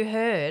dad who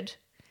heard.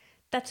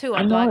 That's who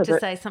I'd like to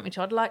say something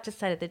to. I'd like to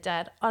say to the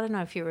dad, I don't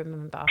know if you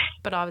remember,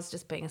 but I was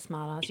just being a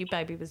smart ass. Your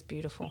baby was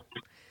beautiful.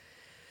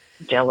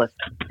 Jealous.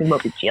 You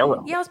might be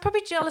jealous. Yeah, I was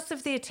probably jealous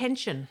of the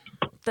attention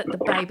that the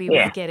baby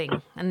was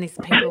getting and these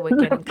people were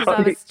getting because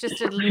I was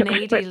just a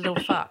needy little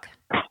fuck.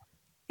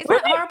 Isn't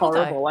that horrible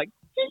though? Like,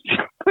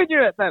 when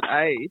you're at that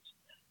age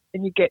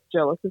and you get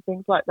jealous of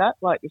things like that,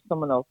 like if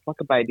someone else, like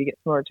a baby,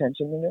 gets more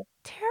attention than you.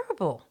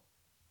 Terrible.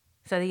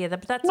 So, yeah,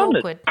 that's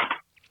awkward.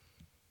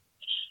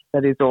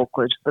 That is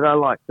awkward, but I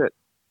like that,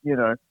 you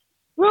know.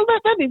 Well,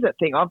 that is that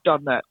thing. I've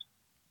done that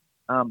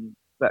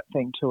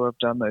thing too. I've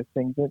done those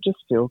things. It just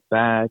feels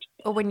bad.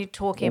 Or when you're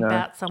talking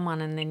about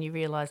someone and then you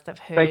realise they've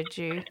heard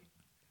you.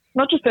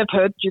 Not just they've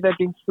heard you, they've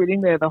been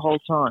sitting there the whole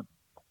time.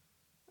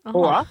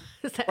 Or what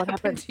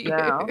happens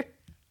now,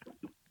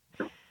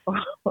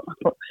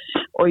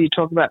 or you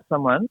talk about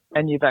someone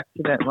and you've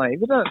accidentally,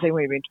 the other thing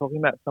we've been talking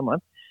about someone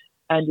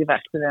and you've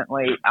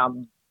accidentally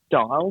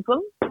dialed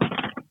them.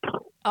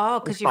 Oh,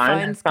 because your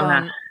phone's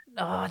gone.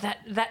 Oh,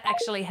 that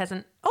actually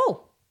hasn't.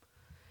 Oh,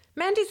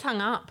 Mandy's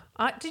hung up.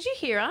 Did you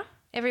hear her,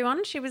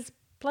 everyone? She was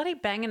bloody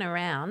banging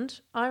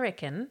around. I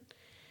reckon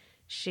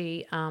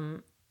she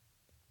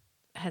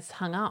has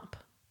hung up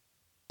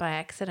by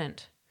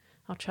accident.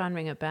 I'll try and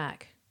ring her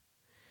back.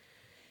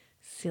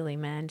 Silly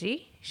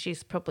Mandy.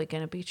 She's probably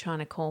going to be trying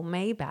to call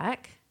me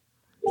back.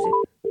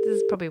 This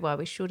is probably why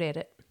we should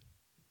edit.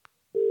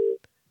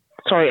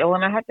 Sorry,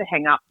 Ellen, I had to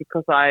hang up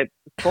because I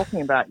was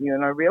talking about you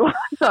and I realised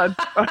I'm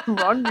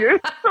on you.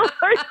 So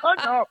I hung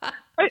up.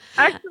 I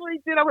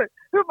actually did. I went,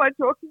 who am I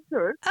talking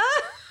to?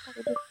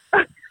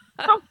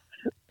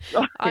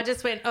 I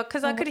just went,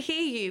 because I could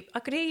hear you. I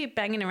could hear you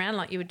banging around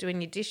like you were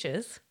doing your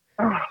dishes.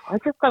 Oh, I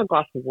just got a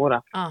glass of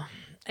water. Oh,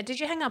 did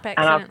you hang up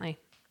accidentally?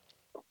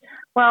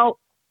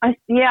 I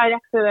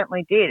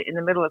accidentally did. In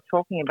the middle of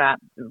talking about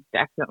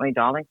accidentally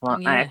dialing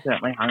someone, I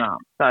accidentally hung up.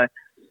 So,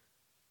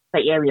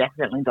 but yeah, we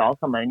accidentally dial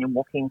someone and you're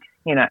walking,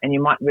 you know, and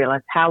you might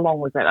realise how long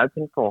was that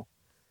open for?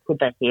 Could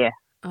they hear?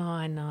 Oh,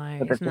 I know.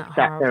 So they just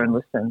sat there and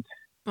listened.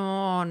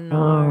 Oh,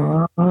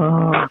 no.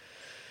 Not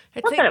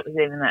that it was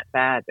even that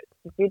bad, but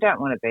if you don't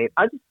want to be,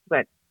 I just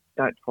went,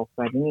 don't talk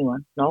about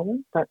anyone.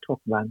 Nolan, don't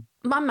talk about them.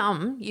 My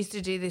mum used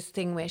to do this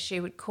thing where she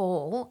would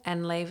call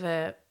and leave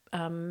a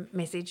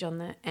message on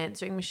the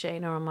answering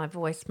machine or on my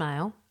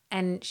voicemail,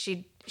 and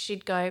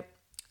she'd go,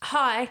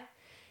 "Hi,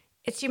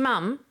 it's your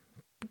mum.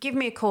 Give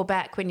me a call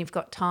back when you've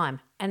got time."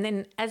 And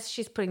then as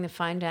she's putting the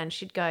phone down,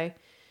 she'd go,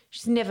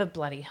 "She's never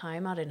bloody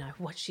home. I don't know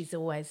what she's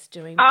always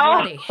doing.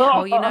 Bloody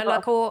hell, you know,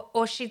 like,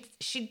 or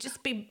she'd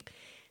just be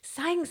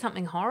saying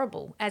something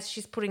horrible as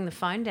she's putting the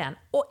phone down,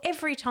 or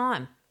every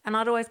time." And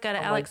I'd always go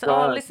to Alex,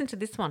 listen to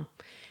this one.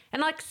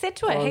 And I said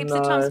to her heaps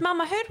of times, "Mum,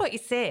 I heard what you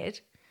said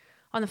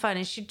on the phone,"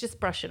 and she'd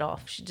just brush it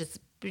off. She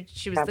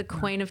was the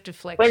queen of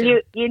deflection.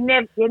 Well,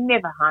 you're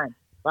never home.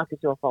 Like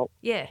it's your fault.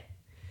 Yeah.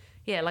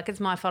 Yeah, like it's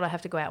my fault I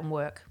have to go out and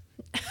work.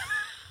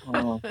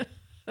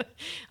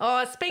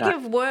 Speaking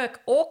of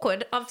work,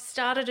 awkward, I've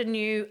started a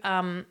new,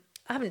 I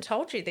haven't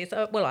told you this.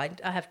 Well, I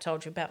have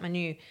told you about my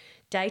new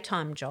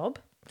daytime job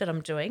that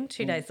I'm doing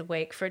 2 days a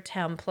week for a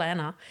town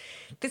planner.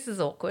 This is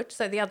awkward.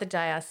 So the other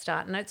day I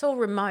start, and it's all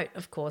remote,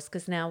 of course,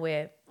 because now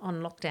we're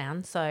on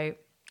lockdown. So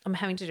I'm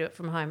having to do it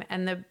from home.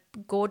 And the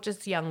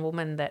gorgeous young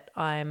woman that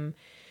I'm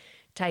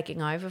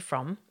taking over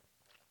from,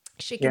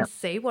 she can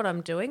see what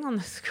I'm doing on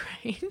the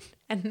screen,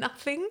 and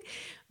nothing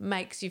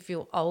makes you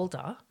feel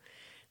older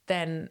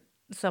than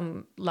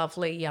some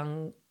lovely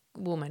young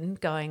woman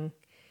going,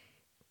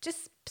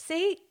 just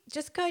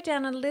go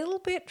down a little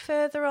bit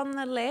further on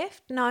the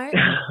left. No,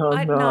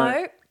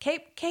 no,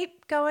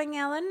 keep going,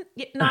 Ellen.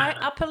 No,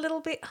 up a little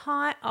bit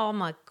high. Oh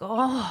my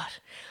God.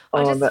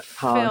 I just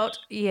felt,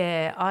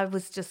 I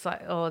was just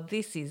like, oh,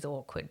 this is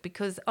awkward,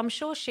 because I'm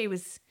sure she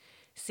was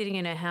sitting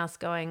in her house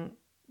going,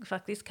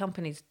 fuck, this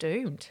company's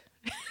doomed.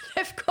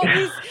 They've got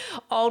this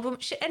old woman.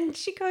 And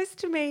she goes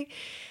to me,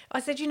 I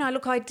said,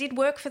 look, I did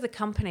work for the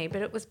company,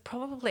 but it was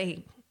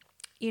probably,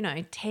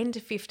 10 to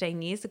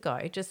 15 years ago,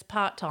 just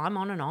part-time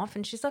on and off.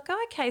 And she's like,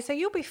 oh, okay, so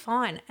you'll be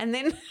fine. And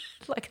then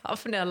like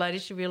half an hour later,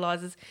 she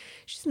realises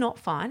she's not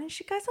fine. And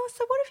she goes, oh,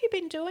 so what have you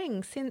been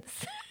doing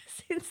since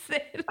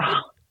then?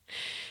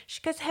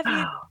 She goes,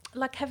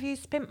 have you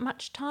spent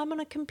much time on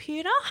a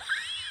computer?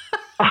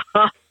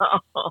 Oh,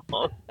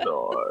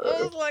 no.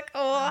 I was like,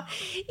 oh,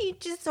 you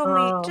just on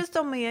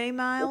my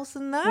emails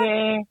and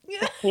that?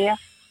 Yeah.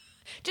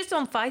 Just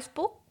on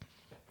Facebook?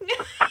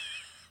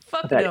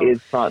 That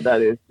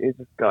is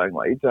just going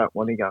like you don't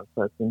want a young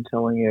person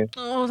telling you.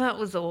 Oh, that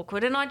was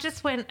awkward. And I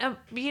just went,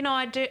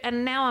 I do,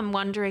 and now I'm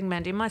wondering,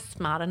 Mandy, am I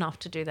smart enough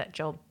to do that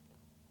job?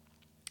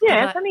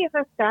 Yeah, it's only your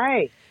first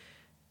day.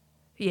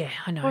 Yeah,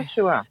 I know. For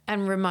sure.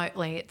 And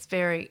remotely, it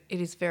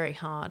is very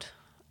hard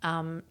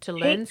to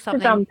learn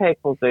something. Some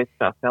people do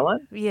stuff,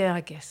 Ellen. Yeah,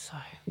 I guess so.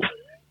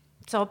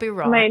 So I'll be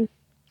right. I mean,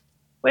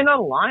 we're not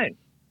alone.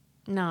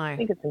 No. I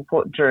think it's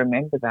important to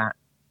remember that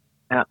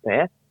out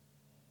there.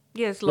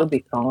 Yeah, you'll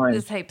be fine.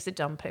 There's heaps of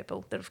dumb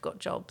people that have got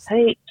jobs.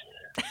 Heaps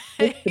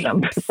of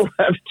dumb people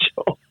have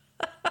jobs.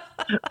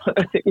 I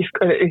don't think you've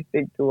got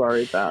anything to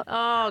worry about.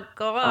 Oh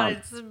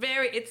God,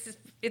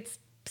 it's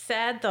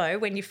sad though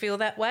when you feel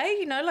that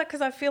way, because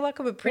I feel like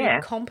I'm a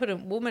pretty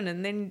competent woman,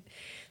 and then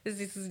there's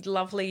this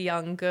lovely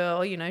young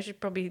girl, she's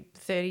probably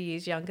 30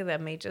 years younger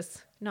than me,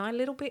 just, a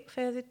little bit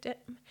further down.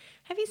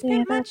 Have you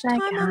spent much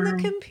time on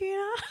the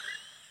computer?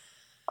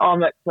 Oh,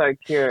 that's so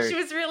cute. She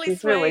was really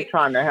She's sweet. really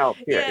trying to help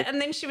you. Yeah,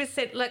 and then she was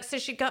said, so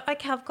she'd go,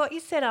 okay, I've got you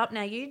set up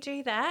now. You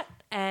do that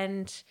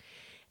and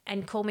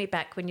call me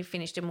back when you're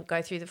finished and we'll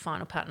go through the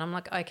final part. And I'm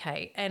like,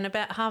 okay. And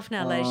about half an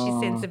hour later, she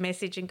sends a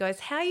message and goes,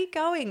 how are you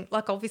going?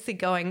 Like, obviously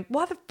going,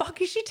 why the fuck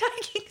is she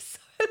taking so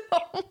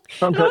long?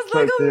 And I was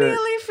like, I'm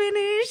nearly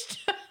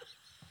finished.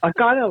 I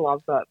kind of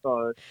love that,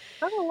 though.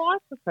 I kind of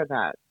like her for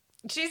that.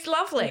 She's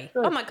lovely.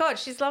 Oh, my God,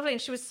 she's lovely.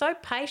 And she was so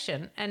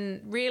patient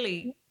and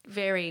really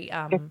very...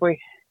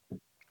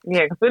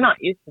 because we're not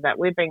used to that.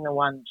 We're being the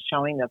one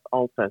showing the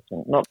old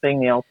person, not being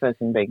the old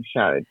person being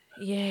showed.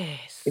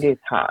 Yes. It is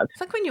hard.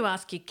 It's like when you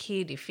ask your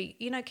kid if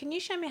can you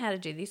show me how to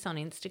do this on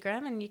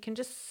Instagram? And you can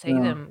just see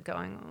them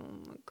going,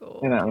 oh, my God.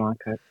 They don't like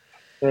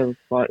it.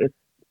 It's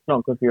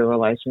not good for your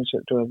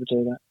relationship to ever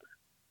do that.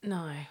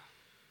 No,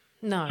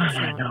 it's not.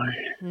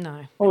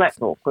 No. Well, that's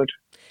awkward.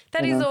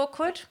 That is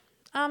awkward.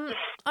 I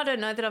don't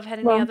know that I've had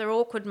any other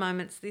awkward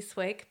moments this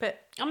week,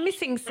 but I'm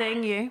missing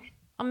seeing you.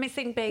 I'm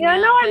missing being out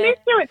there. I miss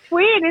you. It's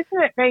weird,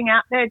 isn't it, being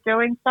out there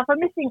doing stuff?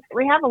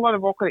 We have a lot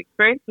of awkward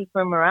experiences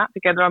when we're out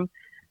together.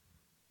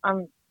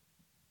 I'm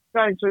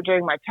going through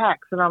doing my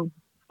tax and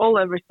all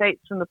the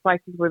receipts from the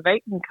places we've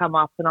eaten come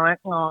up and I went,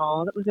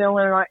 oh, that was the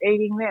only night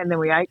eating there, and then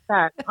we ate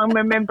that. I'm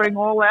remembering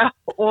all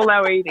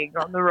our eating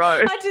on the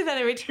road. I do that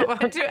every time.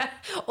 I do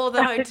all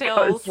the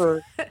hotels.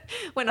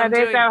 When I'm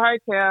doing our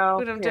hotel.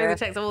 When I'm doing the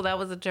tax, that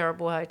was a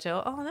terrible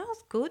hotel. Oh, that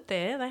was good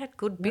there. They had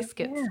good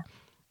biscuits. Yeah.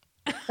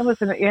 That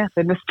wasn't it? Yeah,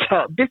 the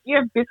nostalgia.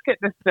 Biscuit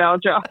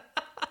nostalgia.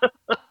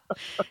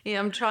 Yeah,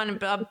 I'm trying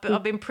to.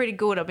 I've been pretty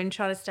good. I've been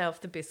trying to stay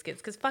off the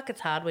biscuits because it's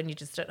hard when you're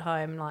just at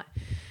home. Like,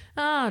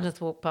 I'll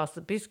just walk past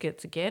the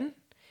biscuits again,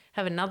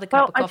 have another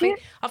cup of coffee.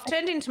 I've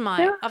turned into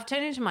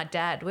my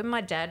dad. When my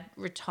dad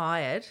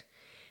retired,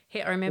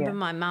 I remember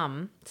my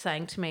mum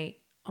saying to me,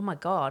 "Oh my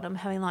God, I'm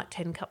having like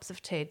 10 cups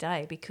of tea a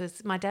day,"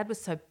 because my dad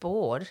was so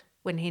bored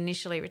when he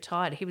initially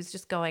retired. He was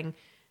just going,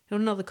 "You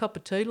want another cup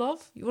of tea,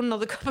 love? You want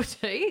another cup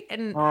of tea?"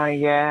 And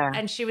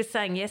and she was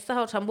saying yes the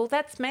whole time. Well,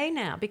 that's me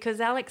now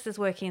because Alex is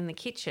working in the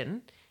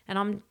kitchen and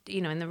I'm,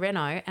 in the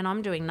reno and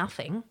I'm doing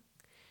nothing.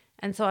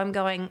 And so I'm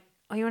going,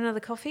 "Oh, you want another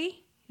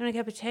coffee? You want a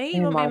cup of tea?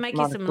 You want me to make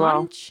you some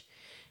lunch?"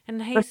 And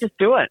let's just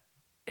do it.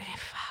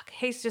 Fuck.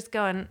 He's just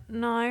going,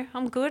 "No,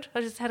 I'm good. I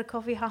just had a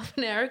coffee half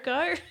an hour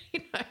ago."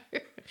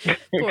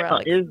 Poor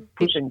Alex. He's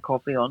pushing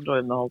coffee onto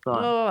him the whole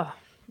time. Oh,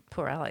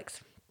 poor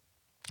Alex.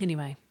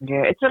 Anyway.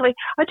 Yeah, it's really...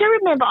 I do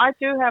remember, I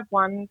do have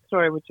one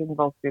story which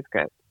involves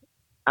biscuits,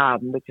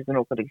 which is an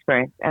awkward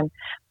experience. And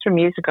it's from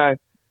years ago.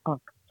 I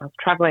was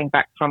travelling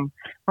back from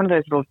one of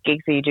those little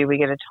gigs that you do. We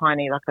get a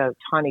tiny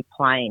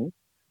plane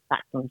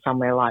back from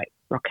somewhere like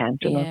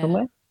Rockhampton or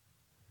somewhere.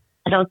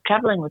 And I was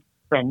travelling with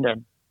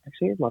Brendan,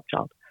 actually his love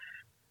child.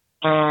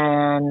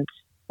 And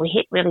we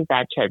hit really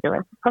bad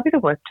turbulence. Probably the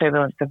worst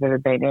turbulence I've ever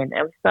been in.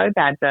 It was so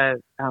bad,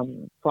 the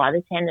flight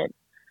attendant,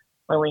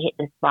 when we hit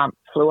this bump,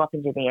 flew up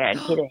into the air and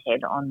hit her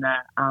head on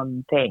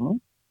the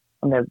thing,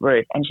 on the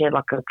roof, and she had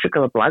like a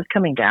trickle of blood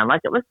coming down. Like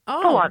it was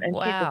full on. And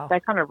they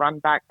kind of run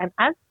back. And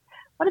as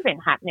what had been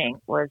happening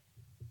was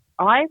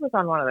I was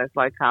on one of those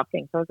low carb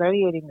things. So I was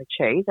only eating the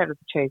cheese out of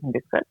the cheese and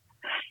biscuits.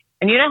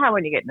 And you know how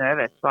when you get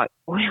nervous, like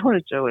all you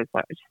want to do is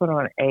like, I just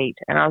want to eat.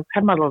 And I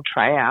had my little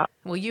tray out.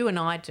 Well, you and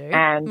I do.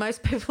 And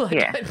most people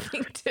I don't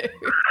think do.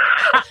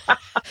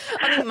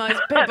 I think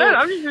most people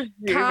I'm just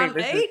can't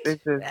eat.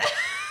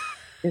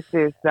 This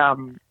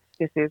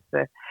is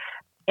the...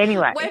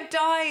 Anyway. We're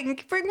dying.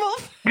 Bring more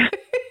food.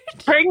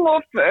 Bring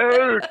more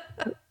food.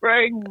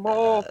 Bring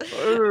more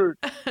food.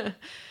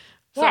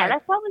 Yeah,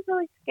 that's what was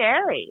really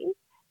scary.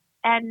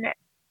 And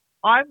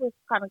I was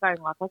kind of going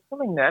like, I was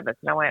feeling nervous.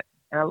 And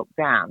I looked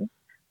down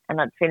and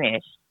I'd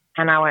finished.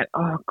 And I went,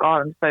 oh, God,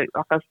 I'm so...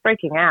 Like I was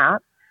freaking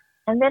out.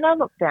 And then I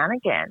looked down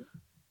again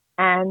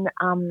and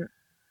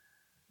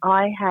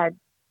I had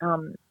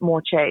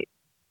more cheese.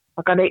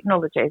 Like I'd eaten all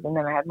the cheese and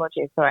then I had more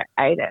cheese, so I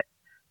ate it.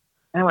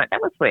 And I went,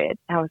 that was weird.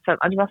 I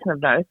mustn't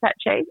have noticed that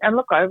cheese. And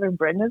look over and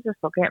Brendan's just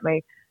looking at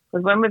me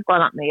because when we've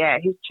gone up in the air,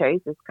 his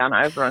cheese has gone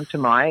over onto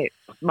my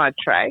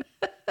tray.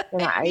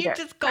 And I ate it. You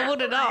just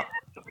gobbled it up.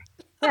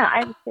 Yeah,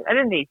 I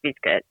didn't eat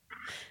biscuit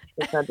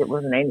because it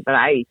wasn't eating, but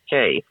I ate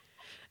cheese.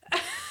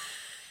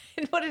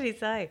 And what did he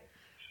say?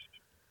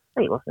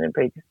 He wasn't.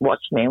 He just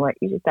watched me and went,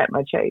 "You just ate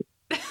my cheese."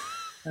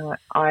 I went,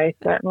 "I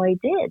certainly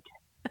did."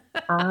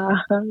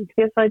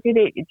 Yes, I did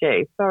eat your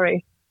cheese.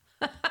 Sorry.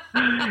 It's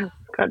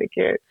kind of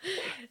cute.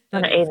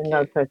 I'm going to eat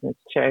another person's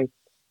cheese.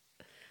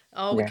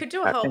 Oh, we could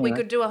do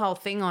a whole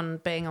thing on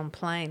being on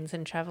planes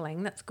and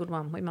travelling. That's a good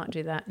one. We might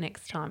do that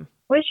next time.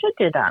 We should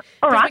do that.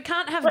 All right. We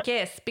can't have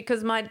guests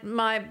because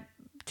my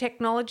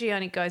technology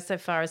only goes so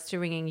far as to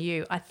ringing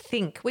you. I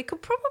think we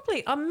could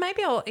probably,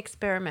 maybe I'll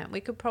experiment. We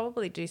could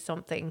probably do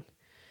something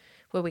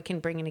where we can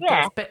bring in a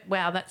guest. But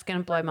wow, that's going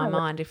to blow my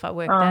mind if I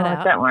work that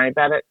out. Don't worry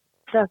about it.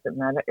 Doesn't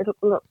matter.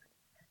 Look.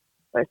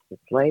 Let's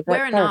just leave it.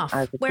 We're enough.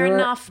 We're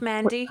enough,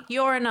 Mandy.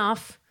 You're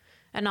enough.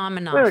 And I'm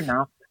enough. We're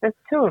enough. There's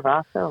two of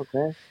us. That'll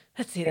do.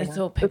 That's it. That's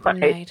all people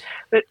need.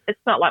 But it's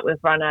not like we've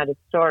run out of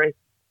stories.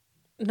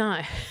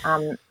 No.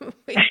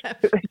 We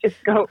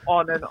just go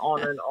on and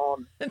on and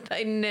on.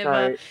 They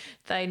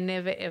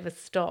never ever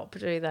stop,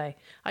 do they?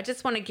 I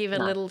just want to give a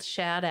little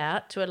shout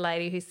out to a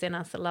lady who sent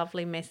us a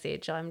lovely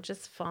message. I'm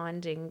just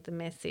finding the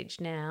message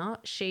now.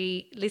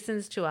 She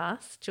listens to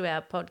us, to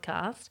our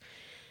podcast,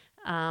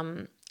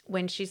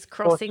 when she's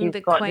crossing the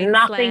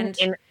Queensland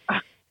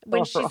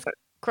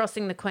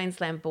crossing the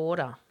Queensland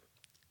border.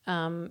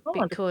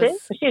 Because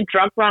is she a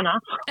drug runner?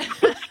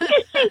 What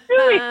is she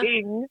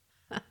doing?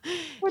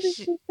 What is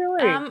she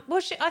doing?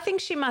 Well, I think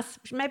she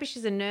must. Maybe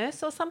she's a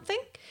nurse or something.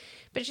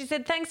 But she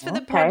said, "Thanks for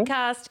the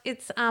podcast."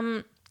 It's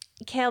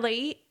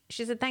Kelly.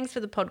 She said, "Thanks for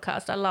the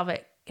podcast. I love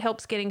it.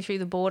 Helps getting through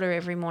the border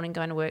every morning,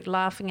 going to work,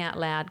 laughing out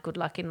loud. Good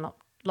luck in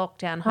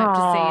lockdown. Hope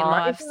to see you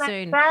live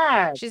soon."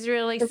 Sad? She's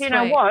really sweet. You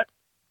know what?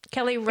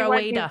 Kelly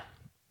Roweda.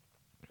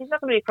 She's not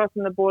going to be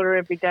crossing the border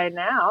every day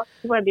now.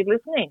 She won't be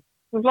listening.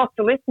 We've lost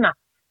a listener.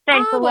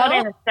 Thanks a lot,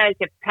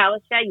 Anastasia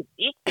Palaszczuk.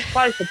 You bitch.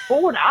 Close the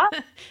border.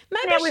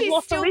 Maybe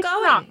she's still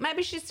going.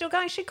 Maybe she's still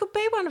going. She could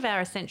be one of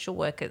our essential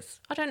workers.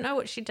 I don't know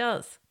what she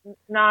does.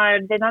 No,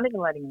 they're not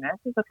even letting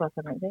nurses across,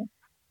 I don't think.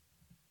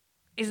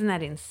 Isn't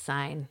that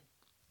insane?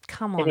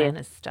 Come on,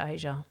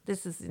 Anastasia.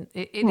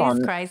 It is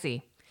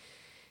crazy.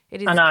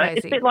 It is I know. crazy.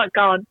 It's a bit like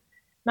going,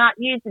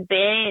 use the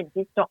van.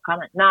 It's not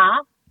coming.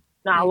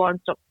 Line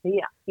stops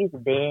here. Use the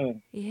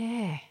van.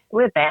 Yeah.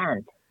 We're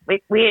banned.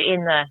 We're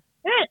in the...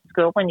 at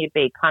school when you'd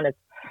be kind of,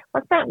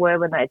 what's that word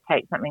when they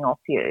take something off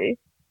you?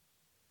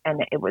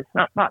 And it was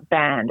not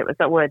banned. It was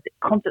that word,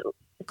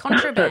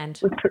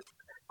 contraband.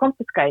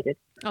 Confiscated.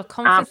 Oh,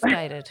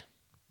 confiscated.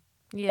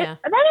 Yeah.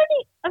 And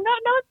I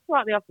know it's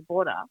slightly off the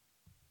border,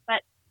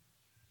 but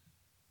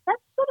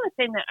that's sort of a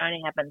thing that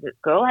only happens at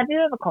school. Have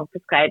you ever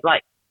confiscated?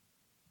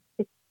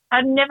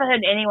 I've never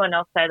heard anyone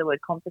else say the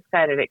word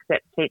confiscated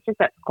except teachers.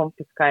 That's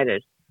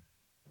confiscated,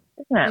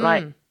 isn't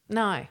it?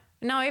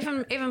 No,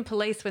 even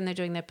police, when they're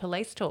doing their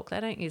police talk, they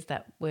don't use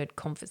that word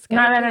confiscate.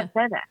 No, they don't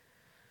say that.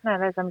 No,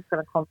 they're just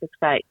going to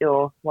confiscate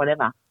your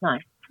whatever. No.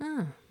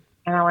 Oh.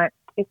 And I went,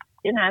 it's,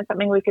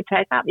 something we could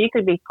take up. You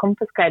could be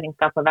confiscating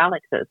stuff of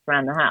Alex's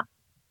around the house.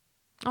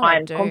 Oh,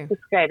 I'm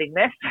confiscating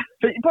this.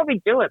 But you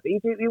probably do it, but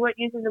you weren't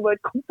using the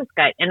word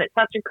confiscate, and it's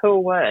such a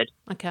cool word.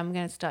 Okay, I'm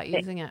going to start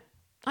using it.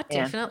 I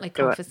definitely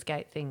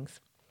confiscate things.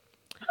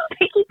 I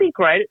think you'd be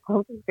great at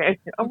confiscating.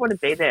 I want to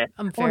be there.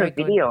 I want a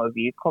video of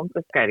you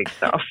confiscating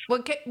stuff.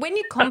 Well, when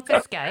you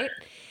confiscate,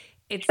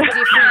 it's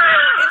different.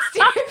 It's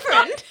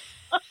different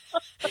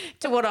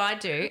to what I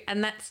do,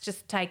 and that's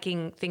just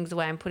taking things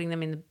away and putting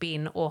them in the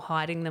bin or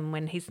hiding them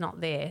when he's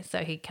not there, so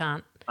he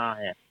can't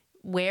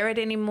wear it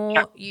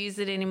anymore, use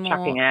it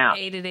anymore,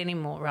 eat it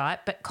anymore, right?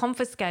 But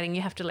confiscating,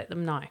 you have to let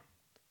them know.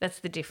 That's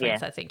the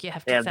difference, I think. You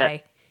have to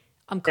say,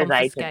 I'm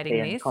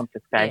confiscating this.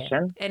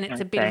 Confiscation. Yeah. And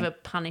it's a bit of a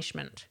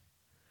punishment.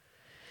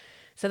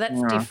 So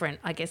that's different,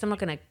 I guess. I'm not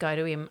going to go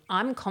to him.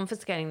 I'm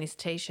confiscating this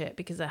T-shirt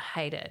because I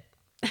hate it.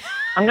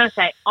 I'm going to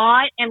say,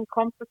 I am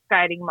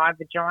confiscating my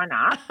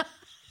vagina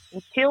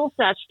until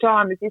such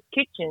time as this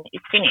kitchen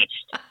is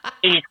finished.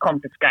 It is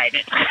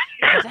confiscated.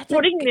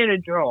 Putting it in a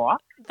drawer.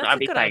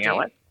 That's a good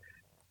idea.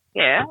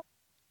 Yeah.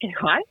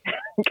 Anyway,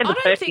 I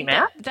don't think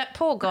that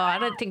poor guy, I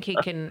don't think he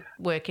can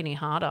work any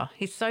harder.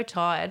 He's so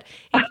tired.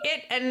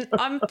 And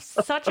I'm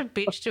such a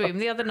bitch to him.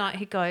 The other night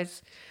he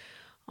goes,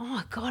 "Oh,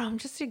 my God, I'm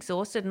just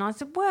exhausted." And I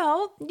said,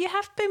 "Well, you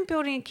have been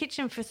building a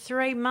kitchen for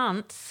 3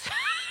 months."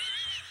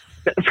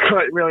 That's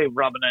quite really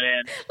rubbing it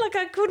in.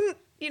 I couldn't,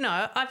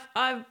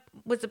 I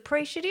was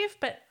appreciative,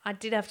 but I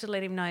did have to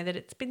let him know that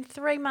it's been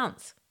 3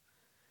 months.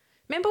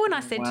 Remember when I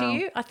said to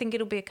you, I think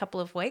it'll be a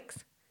couple of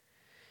weeks?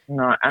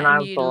 No,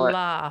 and you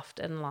laughed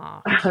and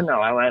laughed. No,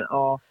 I went,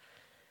 oh,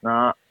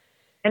 no.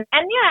 And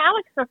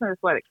Alex doesn't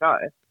just let it go,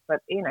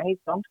 but, he's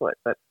onto it.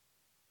 But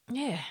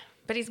yeah,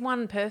 but he's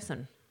one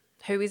person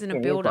who isn't a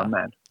builder.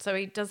 So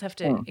he does have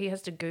to, he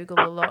has to Google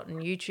a lot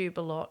and YouTube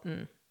a lot,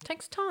 and it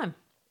takes time.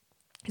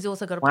 He's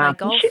also got to play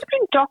golf. She's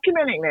been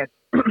documenting this.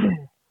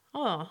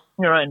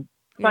 Your own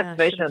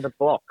version of the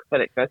block,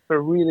 but it goes for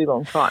a really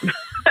long time.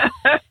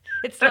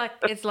 It's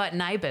like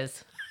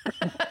Neighbours.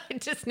 It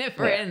just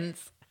never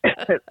ends.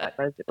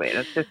 Basically,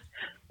 it's just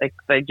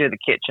they do the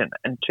kitchen,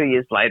 and 2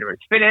 years later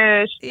it's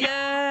finished.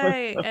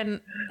 Yay!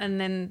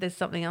 and then there's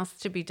something else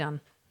to be done.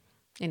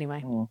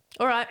 Anyway, all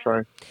right.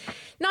 True.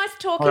 Nice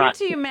talking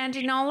to you,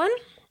 Mandy Nolan.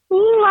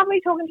 Lovely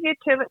talking to you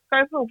too. Let's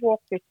go for a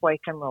walk this week,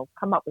 and we'll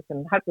come up with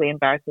some hopefully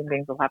embarrassing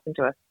things will happen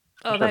to us.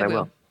 Oh, they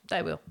will.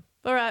 They will.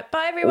 All right.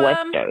 Bye, everyone.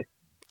 Let's go.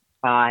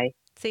 Bye.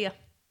 See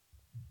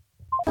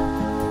ya.